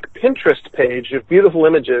fantastic Pinterest page of beautiful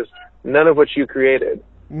images, none of which you created.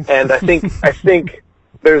 And I think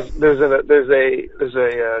there's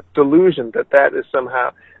a delusion that is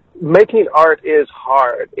somehow making art is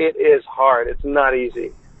hard. It is hard. It's not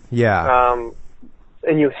easy. Yeah.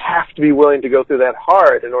 And you have to be willing to go through that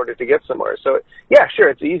hard in order to get somewhere. So yeah, sure,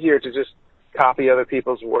 it's easier to just copy other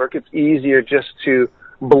people's work. It's easier just to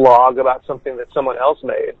blog about something that someone else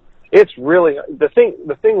made. It's really the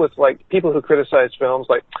thing with like people who criticize films,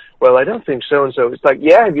 like, well, I don't think so and so. It's like,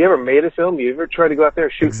 yeah, have you ever made a film? You ever tried to go out there,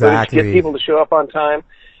 shoot footage, get people to show up on time,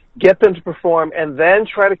 get them to perform, and then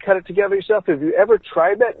try to cut it together yourself? Have you ever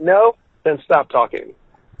tried that? No? Then stop talking.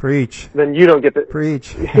 Preach. Then you don't get the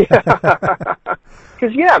preach.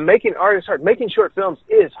 Because making art is hard. Making short films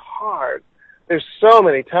is hard. There's so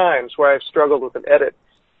many times where I've struggled with an edit.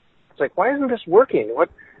 It's like, why isn't this working? What?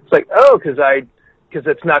 It's like, oh, because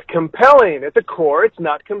it's not compelling. At the core, it's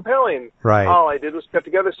not compelling. Right. All I did was cut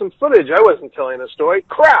together some footage. I wasn't telling a story.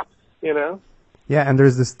 Crap, you know? Yeah, and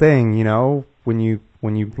there's this thing, you know, when you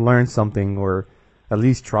learn something or at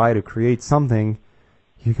least try to create something,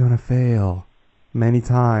 you're going to fail many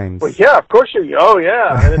times. Well, yeah, of course and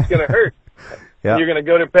it's going to hurt. Yeah. You're going to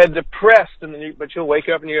go to bed depressed, but you'll wake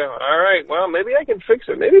up and you go, all right, well, maybe I can fix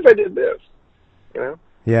it. Maybe if I did this, you know?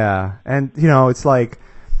 Yeah, and, you know, it's like,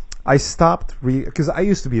 I stopped because I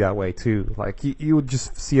used to be that way too. Like you would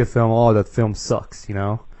just see a film, oh, that film sucks, you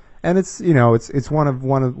know. And it's, you know, it's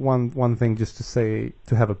one thing just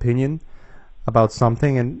to have opinion about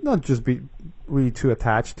something and not just be really too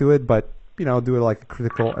attached to it, but, you know, do like a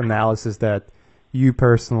critical analysis that you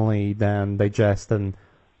personally then digest and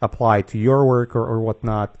apply to your work or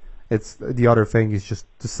whatnot. It's the other thing is just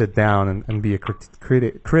to sit down and be a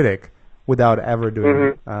critic without ever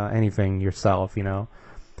doing anything yourself, you know.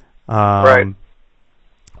 Right.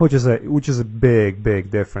 Which is a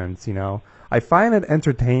big difference, you know. I find it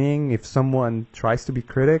entertaining if someone tries to be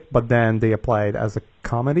critic, but then they apply it as a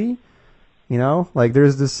comedy, you know. Like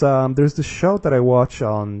there's this show that I watch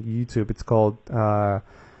on YouTube. It's called the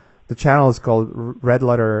channel is called Red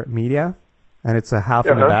Letter Media, and it's a half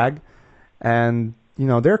in a bag. And you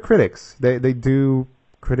know they're critics. They do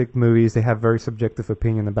critic movies. They have very subjective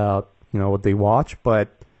opinion about, you know, what they watch, but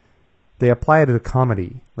they apply it to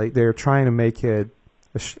comedy. Like they're trying to make it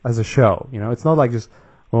as a show. You know, it's not like just,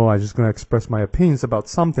 oh, I'm just going to express my opinions about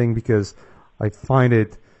something because I find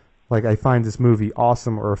it like I find this movie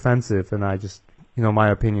awesome or offensive, and I just, my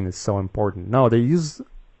opinion is so important. No, they use,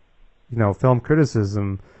 film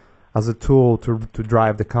criticism as a tool to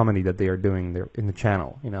drive the comedy that they are doing there in the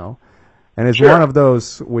channel, And it's one of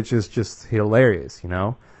those which is just hilarious,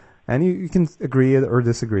 And you can agree or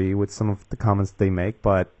disagree with some of the comments they make,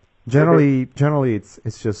 but generally it's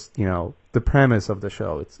just, the premise of the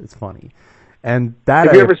show. It's funny. And that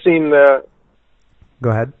Have you ever seen the...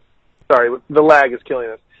 Go ahead. Sorry, the lag is killing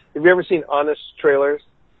us. Have you ever seen Honest trailers?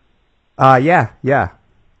 Yeah.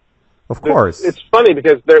 Of course. It's funny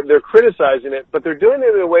because they're criticizing it, but they're doing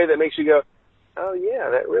it in a way that makes you go, "Oh yeah,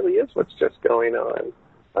 that really is what's just going on.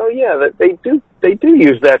 Oh yeah, that they do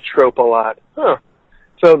use that trope a lot, huh?"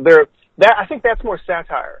 So I think that's more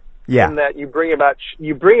satire. Yeah. In that you bring about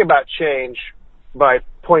change by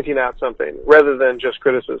pointing out something rather than just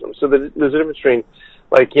criticism. So there's a difference between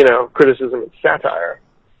criticism and satire.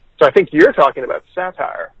 So I think you're talking about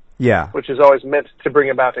satire. Yeah. Which is always meant to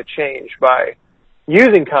bring about a change by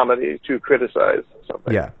using comedy to criticize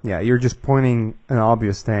something. Yeah. You're just pointing an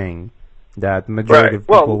obvious thing that the majority of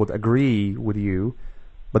people would agree with you,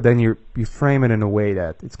 but then you frame it in a way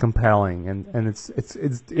that it's compelling and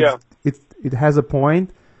it has a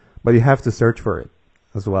point, but you have to search for it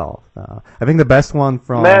as well. I think the best one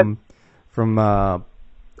from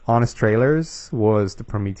Honest Trailers was the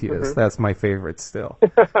Prometheus. Mm-hmm. That's my favorite still.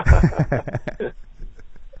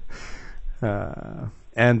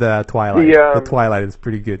 And Twilight. The Twilight is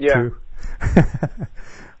pretty good too.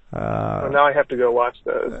 Now I have to go watch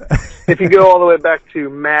those. If you go all the way back to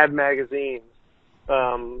Mad Magazine,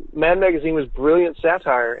 Mad Magazine was brilliant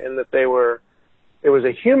satire in that it was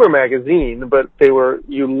a humor magazine, but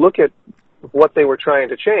you look at what they were trying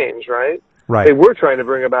to change, right? Right. They were trying to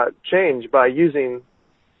bring about change by using,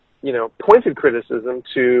 pointed criticism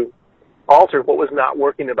to alter what was not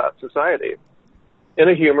working about society in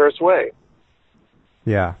a humorous way.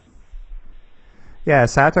 Yeah. Yeah,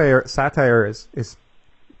 satire is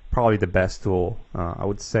probably the best tool, I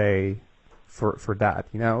would say, for that,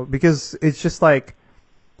 because it's just like,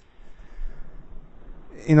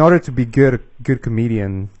 in order to be good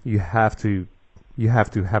comedian, you have to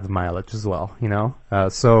have mileage as well,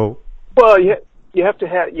 so. Well, you have to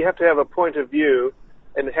have a point of view,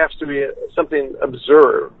 and it has to be something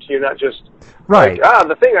observed. You're not just right.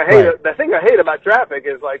 The thing I hate about traffic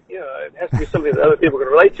is it has to be something that other people can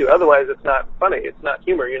relate to. Otherwise, it's not funny. It's not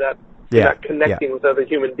humor. You're not connecting with other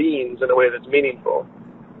human beings in a way that's meaningful.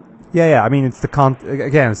 Yeah. I mean, it's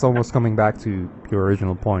again. It's almost coming back to your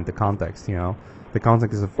original point, the context. The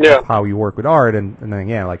context of how you work with art, and then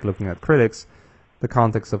again, like looking at critics, the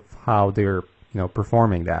context of how they're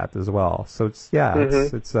performing that as well. So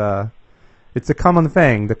it's a common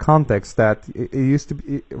thing, the context that it used to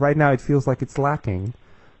be. Right now, it feels like it's lacking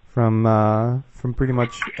from pretty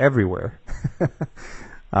much everywhere.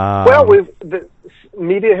 The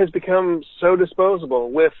media has become so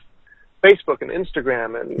disposable with Facebook and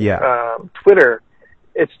Instagram and Twitter.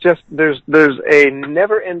 It's just there's a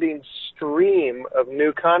never-ending stream of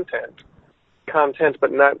new content,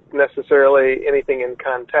 but not necessarily anything in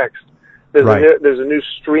context. There's a new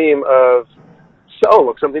stream of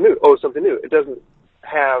look, something new. Oh, something new. It doesn't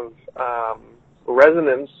have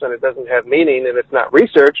resonance and it doesn't have meaning and it's not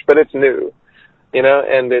research, but it's new,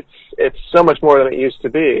 and it's so much more than it used to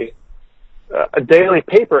be. A daily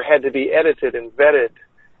paper had to be edited and vetted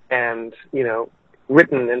and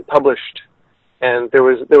written and published, and there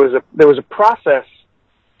was a process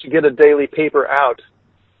to get a daily paper out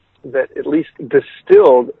that at least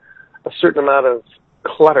distilled a certain amount of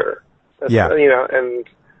clutter. And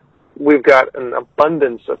we've got an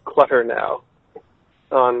abundance of clutter now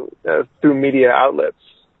through media outlets.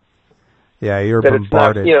 Yeah, you're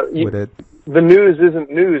bombarded with it. The news isn't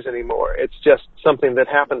news anymore. It's just something that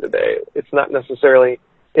happened today. It's not necessarily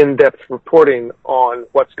in-depth reporting on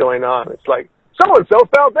what's going on. It's like, so-and-so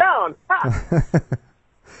fell down.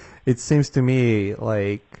 It seems to me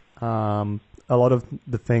like a lot of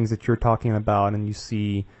the things that you're talking about and you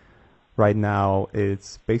see right now,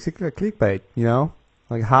 it's basically a clickbait,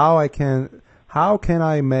 Like how can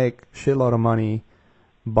I make shitload of money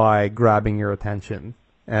by grabbing your attention?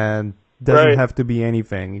 And doesn't have to be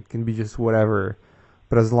anything. It can be just whatever.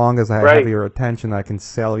 But as long as I have your attention, I can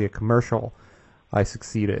sell you a commercial. I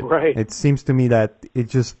succeeded. Right. It seems to me that it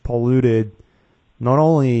just polluted not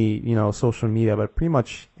only, social media, but pretty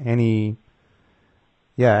much anything.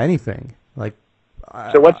 Like.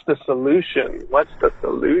 So what's the solution? What's the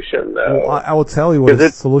solution, though? Well, I will tell you what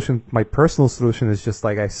the solution. My personal solution is just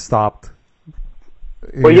like I stopped,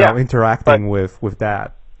 interacting with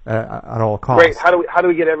that at all costs. Great. How do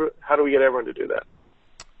we get everyone to do that?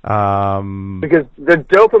 Because the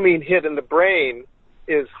dopamine hit in the brain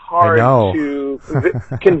is hard to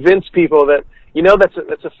convince people that,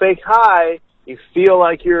 that's a fake high. You feel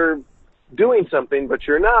like you're doing something, but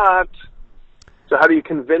you're not. So how do you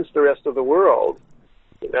convince the rest of the world,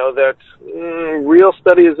 that real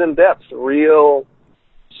study is in depth, real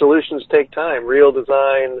solutions take time, real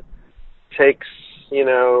design takes,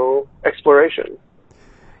 exploration.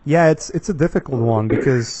 Yeah, it's a difficult one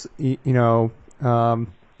because it's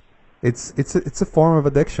a form of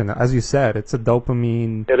addiction, as you said. It's a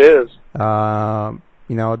dopamine. It is.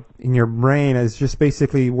 In your brain, it just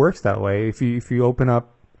basically works that way. If you open up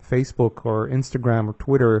Facebook or Instagram or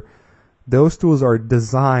Twitter, those tools are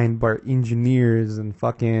designed by engineers and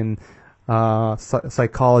fucking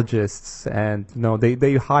psychologists, and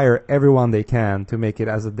they hire everyone they can to make it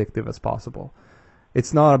as addictive as possible.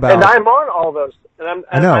 It's not about. And I'm on all those, and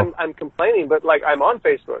I'm complaining, but like I'm on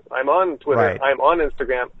Facebook, I'm on Twitter, right. I'm on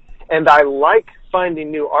Instagram, and I like finding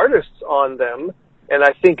new artists on them, and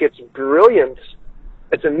I think it's brilliant.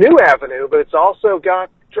 It's a new avenue, but it's also got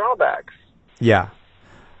drawbacks. Yeah.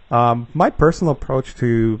 My personal approach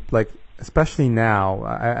to, especially now,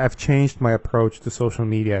 I've changed my approach to social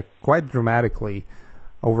media quite dramatically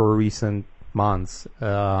over recent months,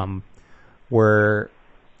 where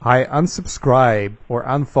I unsubscribe or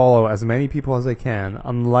unfollow as many people as I can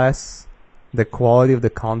unless the quality of the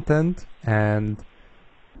content and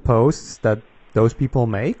posts that those people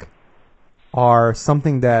make are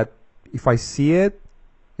something that, if I see it,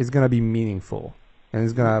 is going to be meaningful and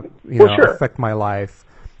is going to affect my life.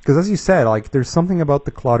 Because as you said, there's something about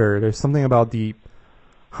the clutter, there's something about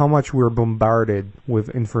how much we're bombarded with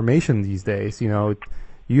information these days. You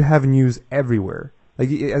have news everywhere. As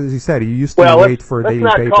you said, you used to wait for a daily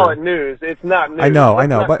paper. Let's not call it news. It's not news. I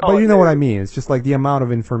know, but you know what I mean. It's just the amount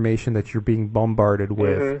of information that you're being bombarded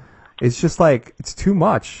with. Mm-hmm. It's just it's too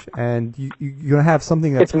much, and you're gonna have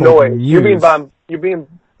something that's noise. News. You're being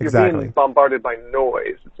bombarded by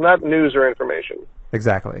noise. It's not news or information.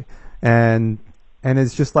 Exactly, and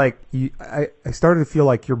it's just I started to feel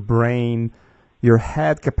like your brain, your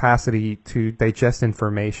head capacity to digest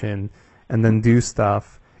information and then do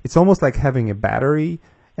stuff. It's almost like having a battery,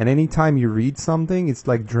 and anytime you read something, it's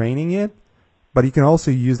like draining it, but you can also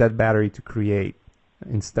use that battery to create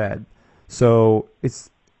instead. So it's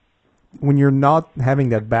when you're not having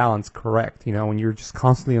that balance correct, when you're just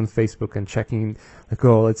constantly on Facebook and checking,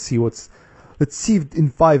 let's see if in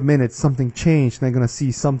 5 minutes something changed, and I'm going to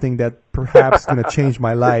see something that perhaps going to change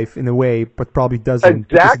my life in a way, but probably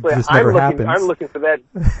doesn't. Exactly. It just never happens. I'm looking for that.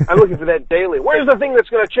 I'm looking for that daily. Where's the thing that's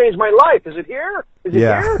going to change my life? Is it here? Is it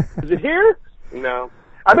here? Is it here? No.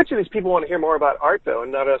 I bet you these people want to hear more about art, though,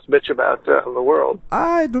 and not us bitch about the world.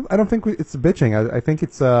 I don't think it's bitching. I think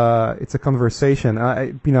it's a conversation.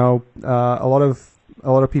 A lot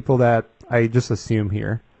of people that I just assume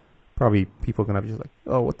here. Probably people are going to be just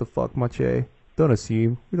oh, what the fuck, Mache? Don't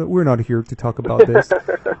assume. We're not here to talk about this.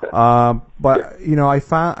 But, I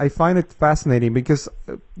find it fascinating because,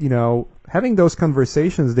 having those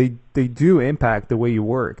conversations, they do impact the way you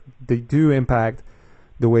work. They do impact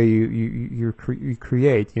the way you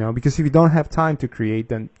create, because if you don't have time to create,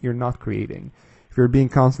 then you're not creating. If you're being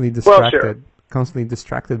constantly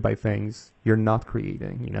distracted by things, you're not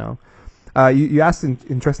creating, You asked an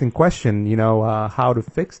interesting question, how to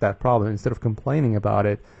fix that problem instead of complaining about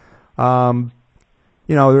it.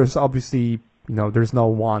 There's obviously, there's no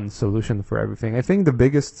one solution for everything. I think the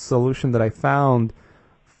biggest solution that I found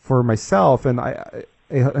for myself, and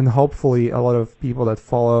hopefully a lot of people that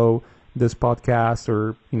follow this podcast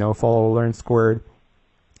or, follow Learn Squared,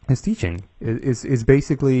 is teaching. Is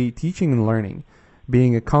basically teaching and learning,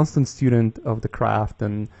 being a constant student of the craft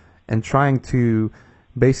and trying to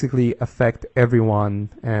basically affect everyone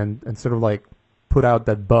and sort of put out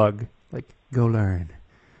that bug, go learn.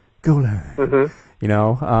 Mm-hmm.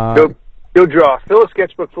 Go draw. Fill a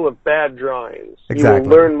sketchbook full of bad drawings. Exactly. You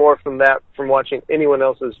will learn more from that from watching anyone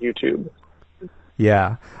else's YouTube.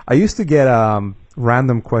 Yeah. I used to get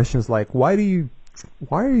random questions like, why are you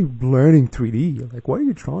learning 3D? Why are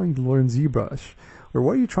you trying to learn ZBrush? Or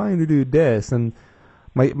why are you trying to do this? And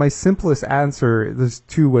my simplest answer, there's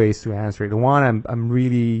two ways to answer it. One, I'm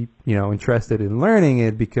really, interested in learning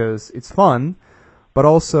it because it's fun, but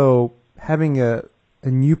also having a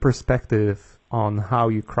new perspective on how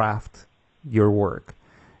you craft your work.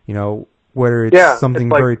 Whether it's something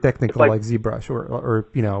very technical like ZBrush or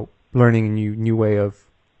learning a new way of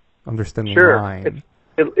understanding line.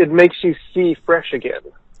 It makes you see fresh again.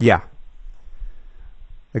 Yeah.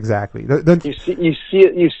 Exactly. You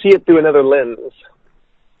see it through another lens.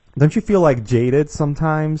 Don't you feel like jaded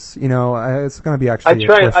sometimes? You know, it's going to be actually.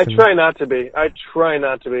 I try not to be.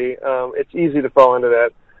 It's easy to fall into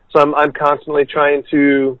that. So I'm constantly trying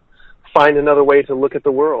to find another way to look at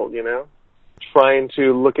the world. You know, trying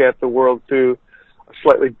to look at the world through a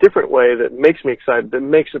slightly different way that makes me excited. That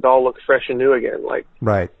makes it all look fresh and new again. Like,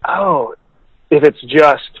 right. Oh, if it's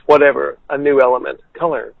just whatever, a new element,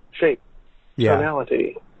 color, shape,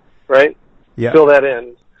 tonality, right? Yeah. Fill that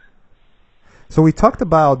in. So we talked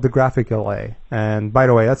about the graphic LA, and by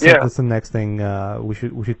the way, that's the next thing we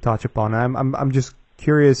should touch upon. I'm just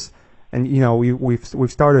curious, and you know we've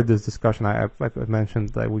started this discussion. I've mentioned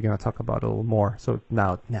that we're gonna talk about it a little more. So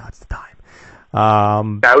now it's the time.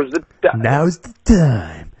 Now's the time. Now's the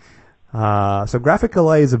time. So Graphic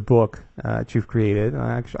LA is a book that you've created.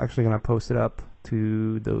 I'm actually gonna post it up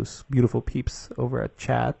to those beautiful peeps over at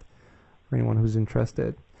chat for anyone who's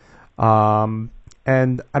interested.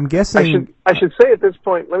 And I'm guessing I should say at this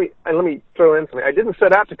point. Let me throw in something. I didn't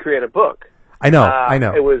set out to create a book. I know.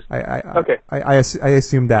 It was okay. I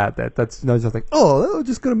assume that's not just like, oh, I'm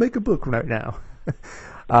just gonna make a book right now.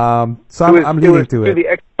 So I'm leading to it. Through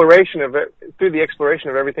the exploration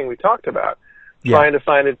of everything we talked about, trying to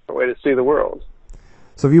find a different way to see the world.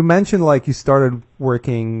 So you mentioned like you started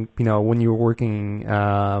working, you know, when you were working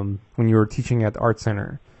when you were teaching at Art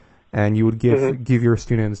Center. And you would give your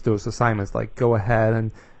students those assignments, like go ahead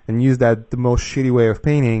and use the most shitty way of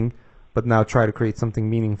painting, but now try to create something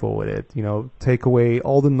meaningful with it. You know, take away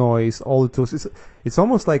all the noise, all the tools. It's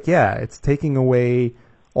almost like, it's taking away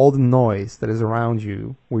all the noise that is around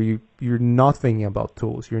you, where you're not thinking about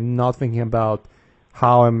tools. You're not thinking about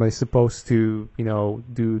how am I supposed to, you know,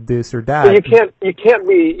 do this or that. So you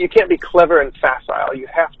can't be clever and facile. You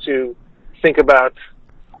have to think about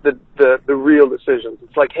the real decisions.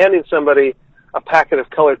 It's like handing somebody a packet of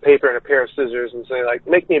colored paper and a pair of scissors and saying, like,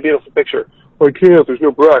 make me a beautiful picture. Well, I can't. There's no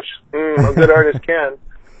brush. A good artist can.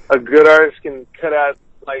 A good artist can cut out,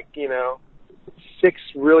 like, you know, 6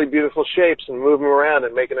 really beautiful shapes and move them around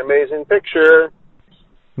and make an amazing picture.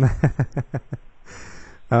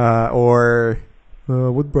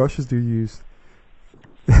 What brushes do you use?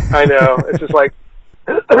 I know. It's just like,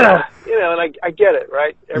 you know, and I get it,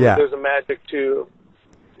 right? There's a magic to...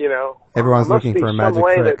 You know, everyone's looking for a magic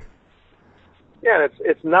trick.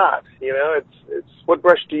 It's not. You know, it's what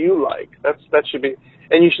brush do you like? That should be,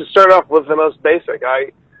 and you should start off with the most basic.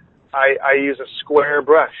 I use a square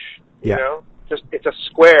brush. You know, it's a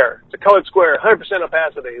square. It's a colored square, 100%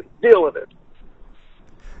 opacity. Deal with it.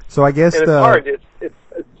 So I guess and it's hard.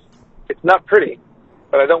 It's not pretty,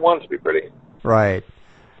 but I don't want it to be pretty. Right.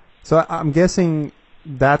 So I'm guessing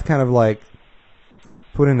that kind of like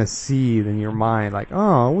put in a seed in your mind, like,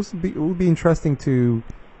 oh, it would be interesting to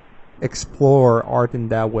explore art in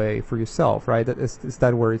that way for yourself, right? Is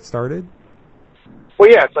that where it started? Well,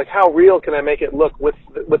 yeah, it's like, how real can I make it look with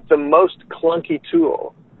the most clunky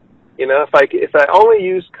tool? You know, if I only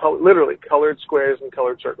use literally colored squares and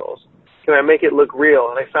colored circles, can I make it look real?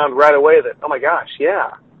 And I found right away that, oh my gosh,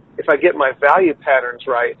 if I get my value patterns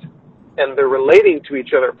right and they're relating to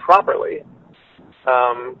each other properly,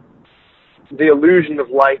 the illusion of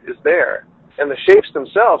light is there. And the shapes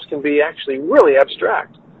themselves can be actually really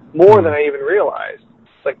abstract, more than I even realized.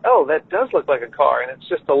 It's like, oh, that does look like a car, and it's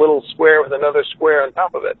just a little square with another square on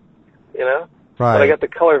top of it, you know? Right. But I got the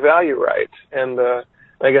color value right, and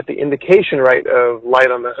I got the indication right of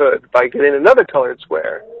light on the hood by getting another colored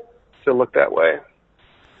square to look that way.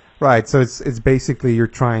 Right, so it's basically you're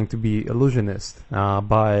trying to be illusionist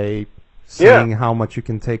by seeing how much you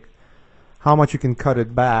can cut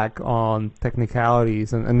it back on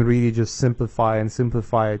technicalities and really just simplify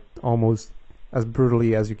it almost as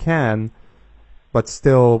brutally as you can, but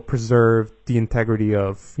still preserve the integrity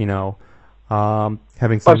of, you know,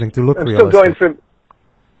 having something to look realistic.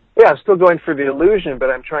 I'm still going for the illusion,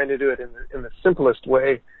 but I'm trying to do it in the simplest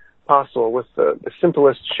way possible, with the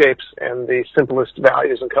simplest shapes and the simplest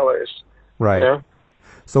values and colors. Right. You know?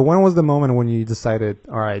 So when was the moment when you decided,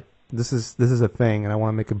 all right, this is a thing, and I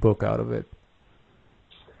want to make a book out of it?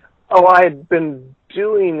 Oh, I had been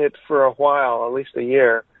doing it for a while, at least a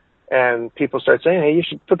year, and people started saying, hey, you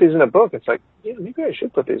should put these in a book. It's like, yeah, maybe I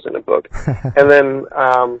should put these in a book. And then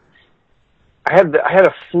I had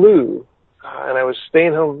a flu, and I was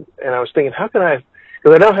staying home, and I was thinking, how can I,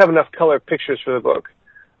 because I don't have enough color pictures for the book.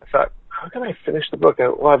 I thought, how can I finish the book?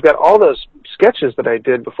 And, well, I've got all those sketches that I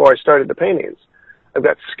did before I started the paintings. I've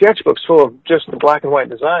got sketchbooks full of just the black and white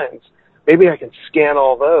designs. Maybe I can scan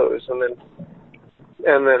all those, and then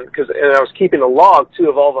because I was keeping a log too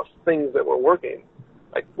of all the things that were working.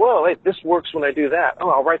 Like, whoa, wait, this works when I do that. Oh,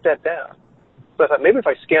 I'll write that down. So I thought, maybe if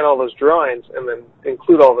I scan all those drawings and then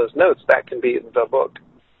include all those notes, that can be the book.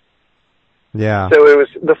 Yeah. So it was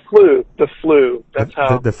the flu. That's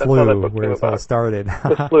how the that's flu, how that book where came it all about. started.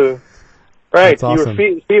 The flu. Right. That's awesome.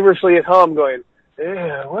 You were feverishly at home going,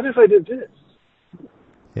 yeah, what if I did this?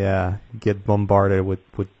 Yeah, you get bombarded with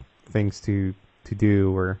things to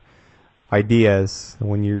do or ideas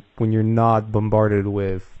when you're not bombarded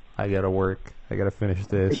with I gotta work, I gotta finish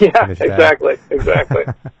this, Yeah, finish that. exactly.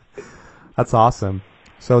 That's awesome.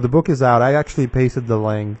 So the book is out. I actually pasted the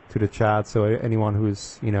link to the chat, so anyone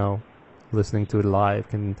who's listening to it live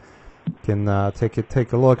can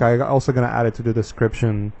take a look. I also gonna add it to the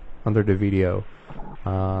description under the video,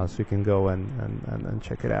 so you can go and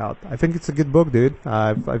check it out. I think it's a good book, dude.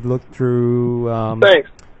 I've looked through Thanks.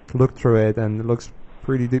 it, and it looks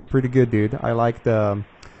pretty good, dude. I like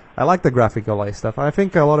the graphical light stuff. I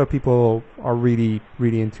think a lot of people are really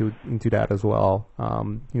into that as well.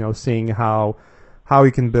 Seeing how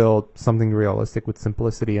you can build something realistic with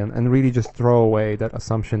simplicity, and really just throw away that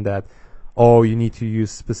assumption that you need to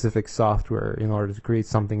use specific software in order to create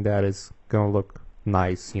something that is going to look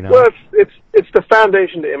nice. Well, it's the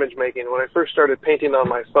foundation to image making. When I first started painting on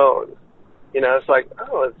my phone, it's like,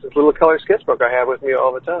 it's this little color sketchbook I have with me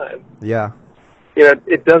all the time. Yeah.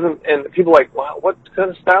 It doesn't, and people are like, wow, what kind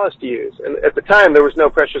of stylus do you use? And at the time, there was no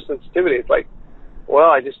pressure sensitivity. It's like,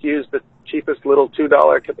 well, I just used the cheapest little $2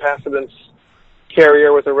 capacitance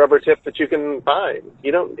carrier with a rubber tip that you can find.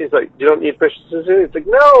 It's like, you don't need pressure sensitivity? It's like,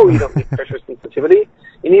 no, you don't need pressure sensitivity.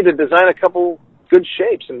 You need to design a couple good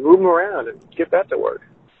shapes and move them around and get that to work.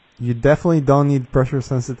 You definitely don't need pressure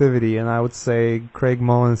sensitivity, and I would say Craig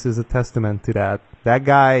Mullins is a testament to that. That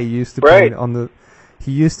guy used to paint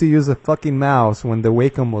he used to use a fucking mouse when the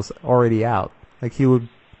Wacom was already out. Like he would.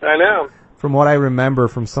 I know. From what I remember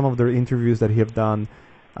from some of the interviews that he have done,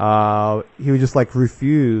 he would just like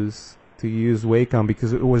refuse to use Wacom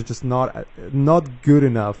because it was just not good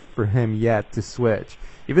enough for him yet to switch.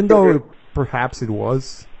 Even though perhaps it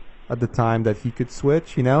was at the time that he could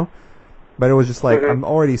switch, But it was just like, I'm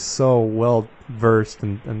already so well versed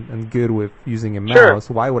and good with using a mouse.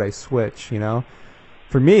 Sure. Why would I switch,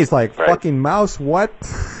 For me, it's like, fucking mouse, what?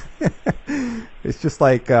 It's just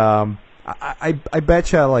like, I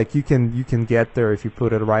betcha, like, you can get there if you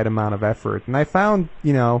put the right amount of effort. And I found,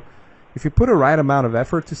 if you put a right amount of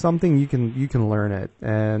effort to something, you can learn it.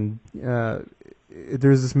 And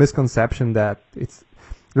there's this misconception that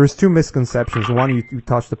there's two misconceptions. One you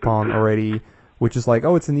touched upon already, which is like,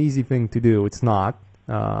 it's an easy thing to do. It's not.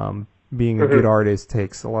 Being a good artist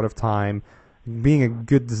takes a lot of time. Being a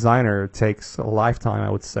good designer takes a lifetime,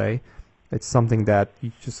 I would say. It's something that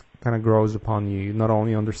just kind of grows upon you, not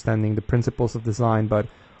only understanding the principles of design, but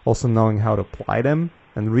also knowing how to apply them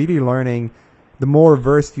and really learning. The more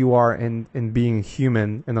versed you are in being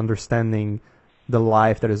human and understanding the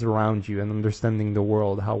life that is around you and understanding the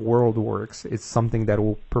world, how world works, it's something that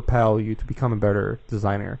will propel you to become a better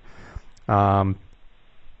designer.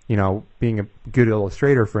 Being a good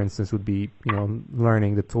illustrator, for instance, would be,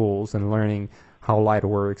 learning the tools and learning how light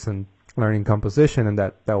works and learning composition, and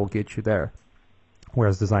that will get you there.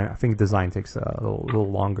 Whereas I think design takes a little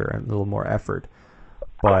longer and a little more effort.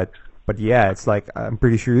 But yeah, it's like, I'm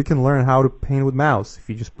pretty sure you can learn how to paint with mouse if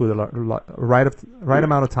you just put a right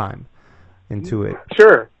amount of time into it.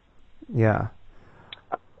 Sure. Yeah.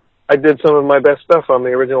 I did some of my best stuff on the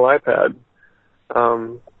original iPad.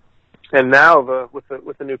 And now with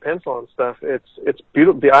the new pencil and stuff, it's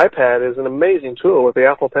beautiful. The iPad is an amazing tool with the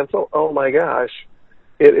Apple Pencil. Oh my gosh,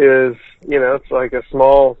 it is. It's like a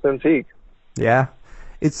small Cintiq. Yeah,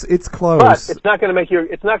 it's close. But it's not going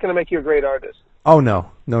to make you a great artist. Oh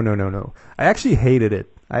no. I actually hated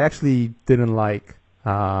it. I actually didn't like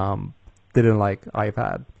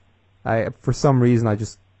iPad. For some reason I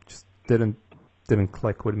just didn't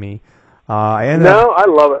click with me. I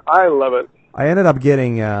love it. I ended up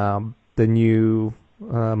getting the new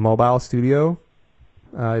Mobile Studio.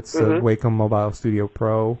 It's a Wacom Mobile Studio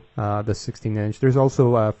Pro, the 16-inch. There's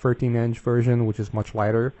also a 13-inch version, which is much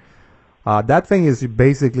lighter. That thing is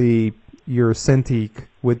basically your Cintiq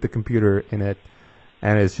with the computer in it,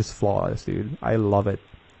 and it's just flawless, dude. I love it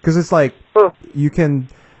because it's like you can.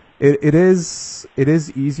 It is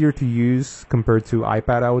easier to use compared to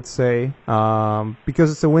iPad, I would say,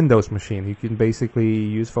 because it's a Windows machine. You can basically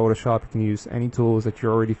use Photoshop. You can use any tools that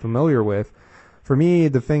you're already familiar with. For me,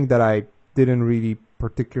 the thing that I didn't really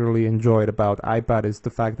particularly enjoy about iPad is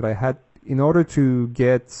the fact that in order to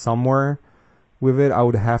get somewhere with it, I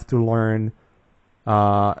would have to learn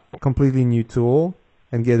a completely new tool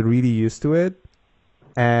and get really used to it.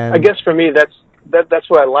 And I guess for me, that's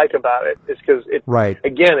what I like about it, is because it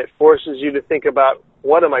forces you to think about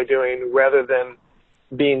what am I doing rather than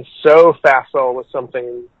being so facile with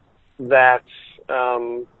something that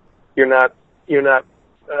you're you're not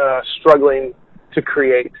struggling to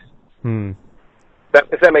create.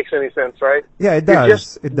 If that makes any sense, right? Yeah, it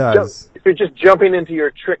does. It does. If you're just jumping into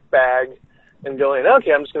your trick bag and going,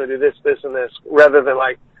 okay, I'm just going to do this, this, and this, rather than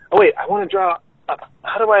like, oh wait, I want to draw.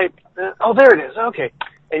 How do I? Oh, there it is. Okay,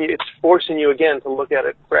 and it's forcing you again to look at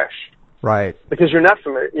it fresh. Right. Because you're not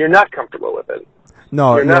familiar. You're not comfortable with it.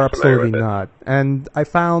 No, you're absolutely not. And I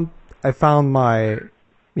found my,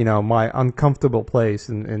 my uncomfortable place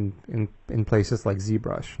in places like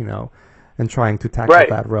ZBrush, and trying to tackle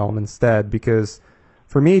that realm instead, because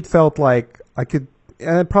for me it felt like I could,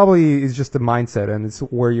 and it probably is just a mindset, and it's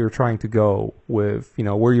where you're trying to go with,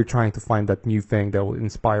 where you're trying to find that new thing that will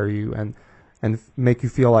inspire you and make you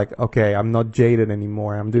feel like, okay, I'm not jaded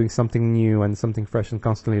anymore. I'm doing something new and something fresh and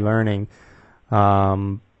constantly learning.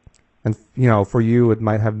 And for you it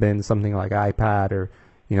might have been something like iPad or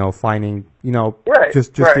finding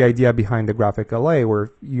just the idea behind the graphic LA,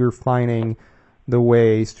 where you're finding the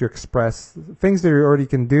ways to express things that you already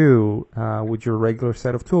can do with your regular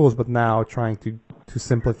set of tools, but now trying to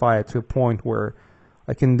simplify it to a point where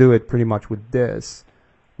I can do it pretty much with this,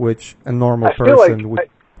 which a normal person would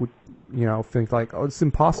think like, oh, it's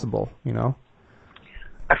impossible, I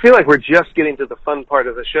feel like we're just getting to the fun part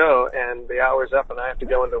of the show, and the hour's up, and I have to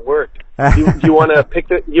go into work. Do you want to pick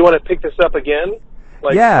this up again,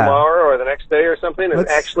 like tomorrow or the next day or something, and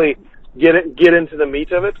actually get into the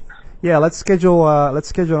meat of it? Yeah, let's schedule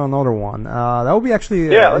another one. That would be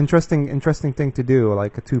actually an interesting thing to do,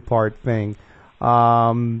 like a 2-part thing.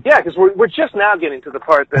 Because we're just now getting to the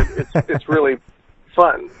part that it's really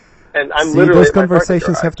fun. And I'm those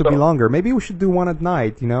conversations have to be longer. Maybe we should do one at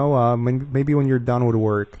night. Maybe when you're done with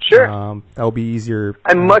work. Sure. That'll be easier.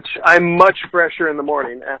 I'm much fresher in the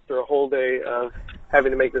morning after a whole day of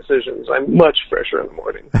having to make decisions. I'm much fresher in the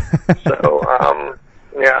morning. So,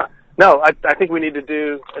 yeah. No, I think we need to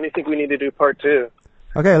do. I think we need to do part 2.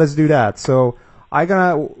 Okay, let's do that. So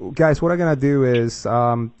guys, what I'm gonna do is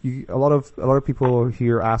a lot of people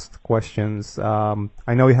here asked questions.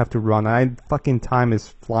 I know you have to run. Fucking time is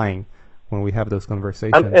flying when we have those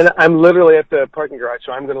conversations. I'm literally at the parking garage,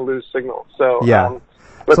 so I'm gonna lose signal. So yeah.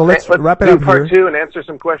 Let's wrap it up do part here. 2 and answer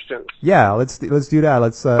some questions. Yeah, let's do that.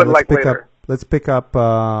 Let's pick up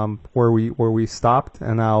where we stopped,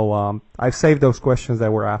 and I've saved those questions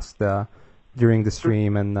that were asked during the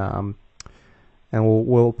stream, and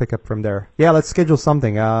we'll pick up from there. Yeah, let's schedule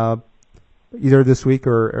something, either this week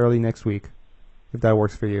or early next week, if that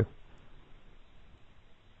works for you.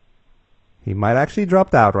 He might actually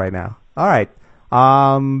dropped out right now. All right.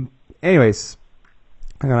 Anyways,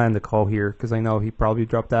 I'm gonna end the call here because I know he probably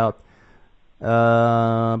dropped out.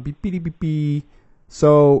 Beep.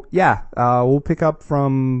 So yeah, we'll pick up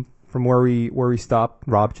from where we stopped.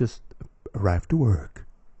 Rob just arrived to work,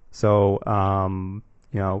 so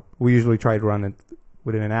we usually try to run it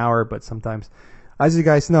within an hour, but sometimes, as you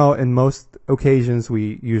guys know, in most occasions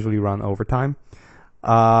we usually run overtime.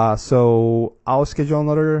 So I'll schedule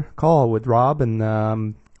another call with Rob,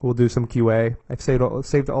 and we'll do some QA. I've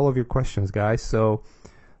saved all of your questions, guys, so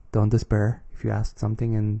don't despair if you asked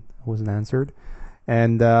something and wasn't answered.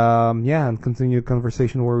 And and continue the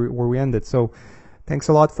conversation where we ended. So thanks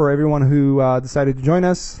a lot for everyone who decided to join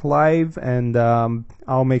us live, and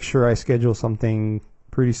I'll make sure I schedule something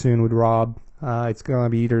pretty soon with Rob. It's going to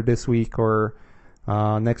be either this week or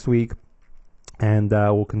next week, and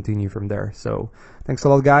we'll continue from there. So thanks a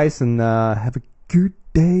lot, guys, and have a good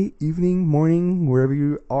day, evening, morning, wherever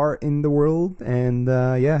you are in the world, and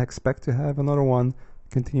expect to have another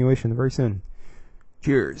continuation very soon.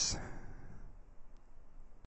 Cheers.